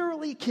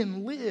literally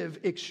can live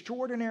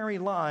extraordinary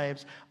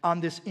lives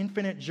on this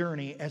infinite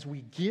journey as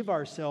we give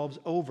ourselves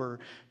over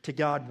to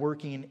God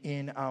working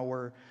in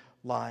our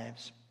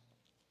lives.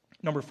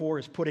 Number 4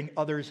 is putting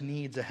others'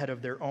 needs ahead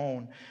of their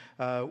own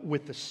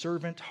with the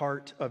servant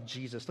heart of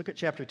Jesus. Look at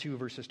chapter 2,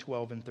 verses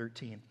 12 and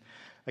 13.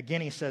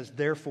 Again, he says,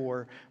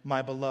 "Therefore,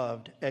 my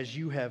beloved, as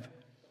you have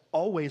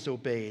always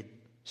obeyed,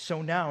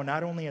 so now,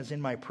 not only as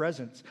in my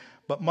presence,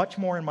 but much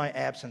more in my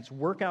absence,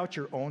 work out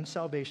your own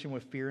salvation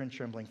with fear and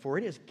trembling. For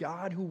it is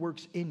God who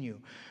works in you,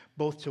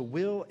 both to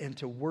will and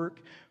to work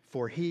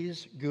for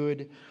His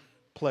good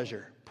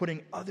pleasure."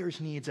 Putting others'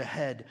 needs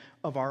ahead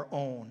of our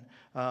own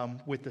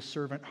with the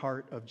servant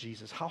heart of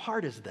Jesus. How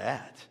hard is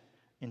that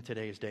in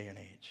today's day and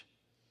age?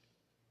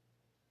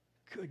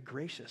 Good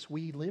gracious,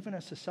 we live in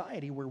a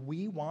society where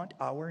we want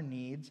our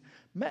needs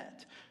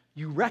met.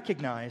 You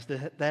recognize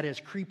that that has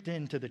creeped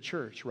into the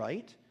church,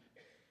 right?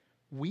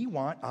 We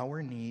want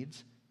our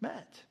needs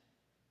met.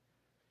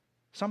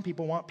 Some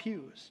people want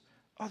pews.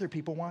 Other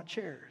people want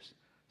chairs.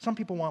 Some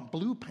people want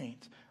blue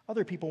paint.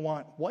 Other people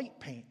want white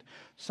paint.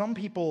 Some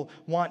people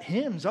want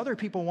hymns. Other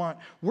people want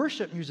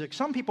worship music.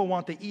 Some people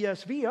want the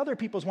ESV. Other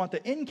people want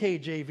the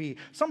NKJV.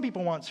 Some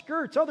people want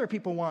skirts. Other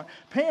people want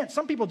pants.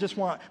 Some people just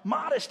want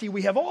modesty.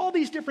 We have all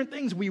these different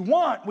things we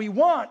want.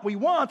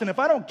 And if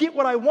I don't get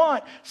what I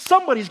want,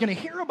 somebody's going to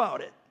hear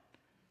about it.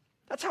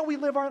 That's how we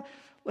live our...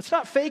 Let's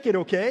not fake it,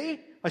 okay?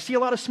 I see a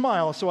lot of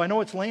smiles, so I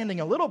know it's landing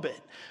a little bit.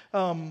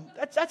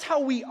 That's how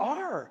we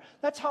are.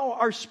 That's how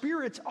our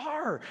spirits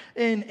are.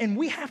 And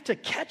we have to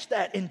catch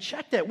that and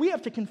check that. We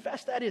have to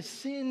confess that as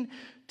sin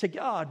to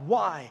God.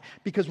 Why?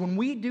 Because when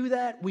we do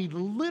that, we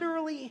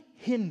literally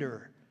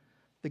hinder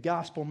the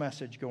gospel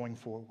message going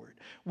forward.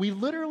 We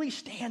literally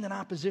stand in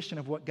opposition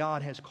of what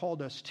God has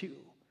called us to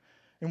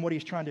and what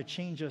He's trying to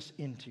change us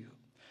into.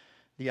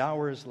 The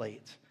hour is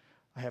late.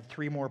 I have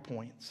 3 more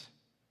points.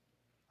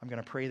 I'm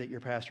going to pray that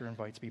your pastor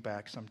invites me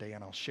back someday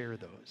and I'll share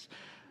those.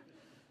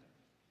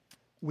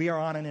 We are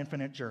on an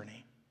infinite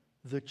journey.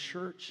 The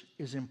church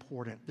is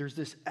important. There's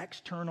this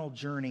external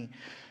journey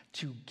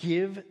to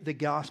give the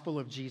gospel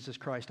of Jesus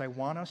Christ. I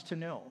want us to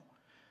know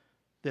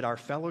that our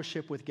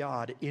fellowship with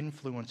God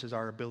influences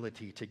our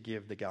ability to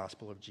give the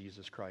gospel of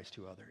Jesus Christ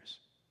to others.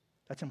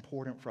 That's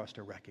important for us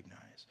to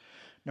recognize.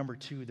 Number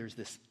 2, there's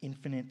this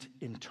infinite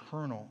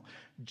internal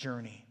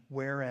journey,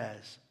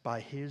 whereas by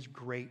His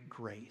great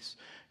grace,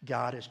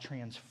 God is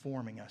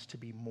transforming us to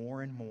be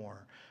more and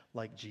more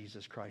like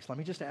Jesus Christ. Let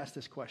me just ask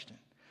this question.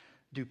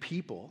 Do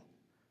people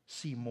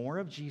see more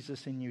of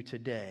Jesus in you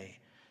today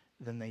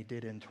than they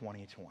did in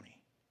 2020?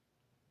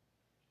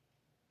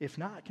 If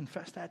not,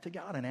 confess that to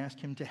God and ask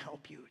Him to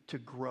help you to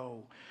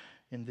grow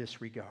in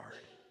this regard.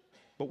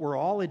 But we're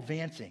all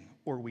advancing,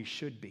 or we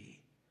should be.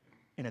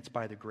 And it's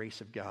by the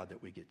grace of God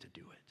that we get to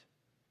do it.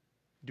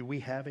 Do we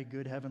have a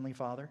good Heavenly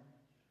Father?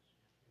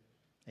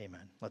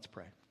 Amen. Let's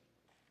pray.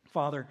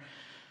 Father,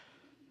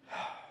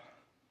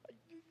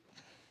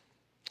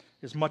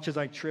 as much as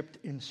I tripped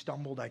and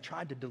stumbled, I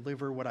tried to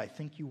deliver what I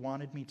think you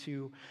wanted me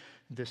to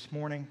this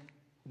morning.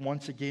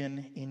 Once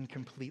again,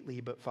 incompletely,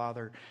 but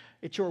Father,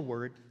 it's your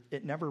word.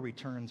 It never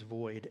returns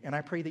void. And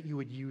I pray that you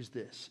would use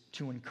this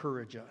to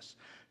encourage us,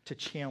 to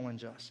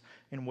challenge us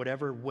in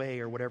whatever way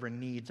or whatever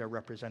needs are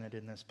represented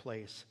in this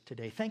place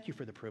today. Thank you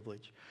for the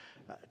privilege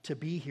to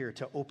be here,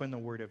 to open the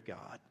Word of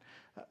God.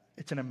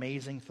 It's an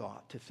amazing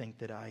thought to think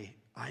that I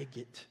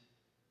get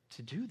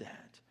to do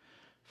that.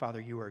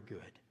 Father, you are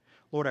good.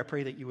 Lord, I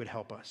pray that you would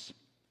help us.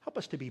 Help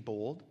us to be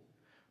bold,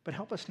 but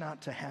help us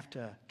not to have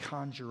to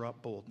conjure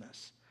up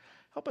boldness.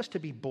 Help us to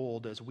be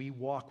bold as we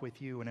walk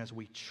with you and as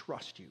we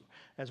trust you,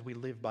 as we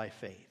live by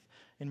faith.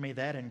 And may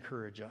that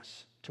encourage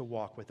us to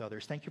walk with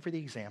others. Thank you for the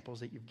examples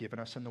that you've given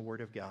us in the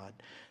Word of God.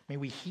 May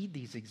we heed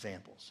these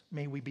examples.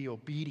 May we be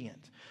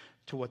obedient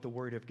to what the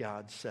Word of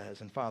God says.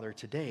 And Father,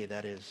 today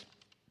that is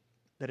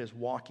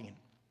walking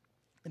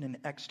in an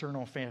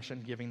external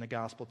fashion, giving the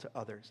gospel to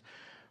others.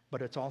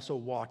 But it's also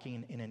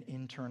walking in an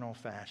internal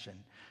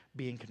fashion,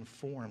 being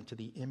conformed to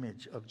the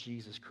image of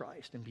Jesus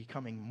Christ and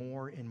becoming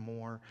more and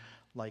more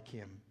like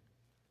him.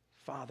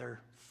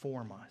 Father,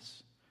 form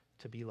us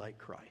to be like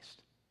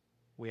Christ.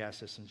 We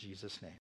ask this in Jesus' name.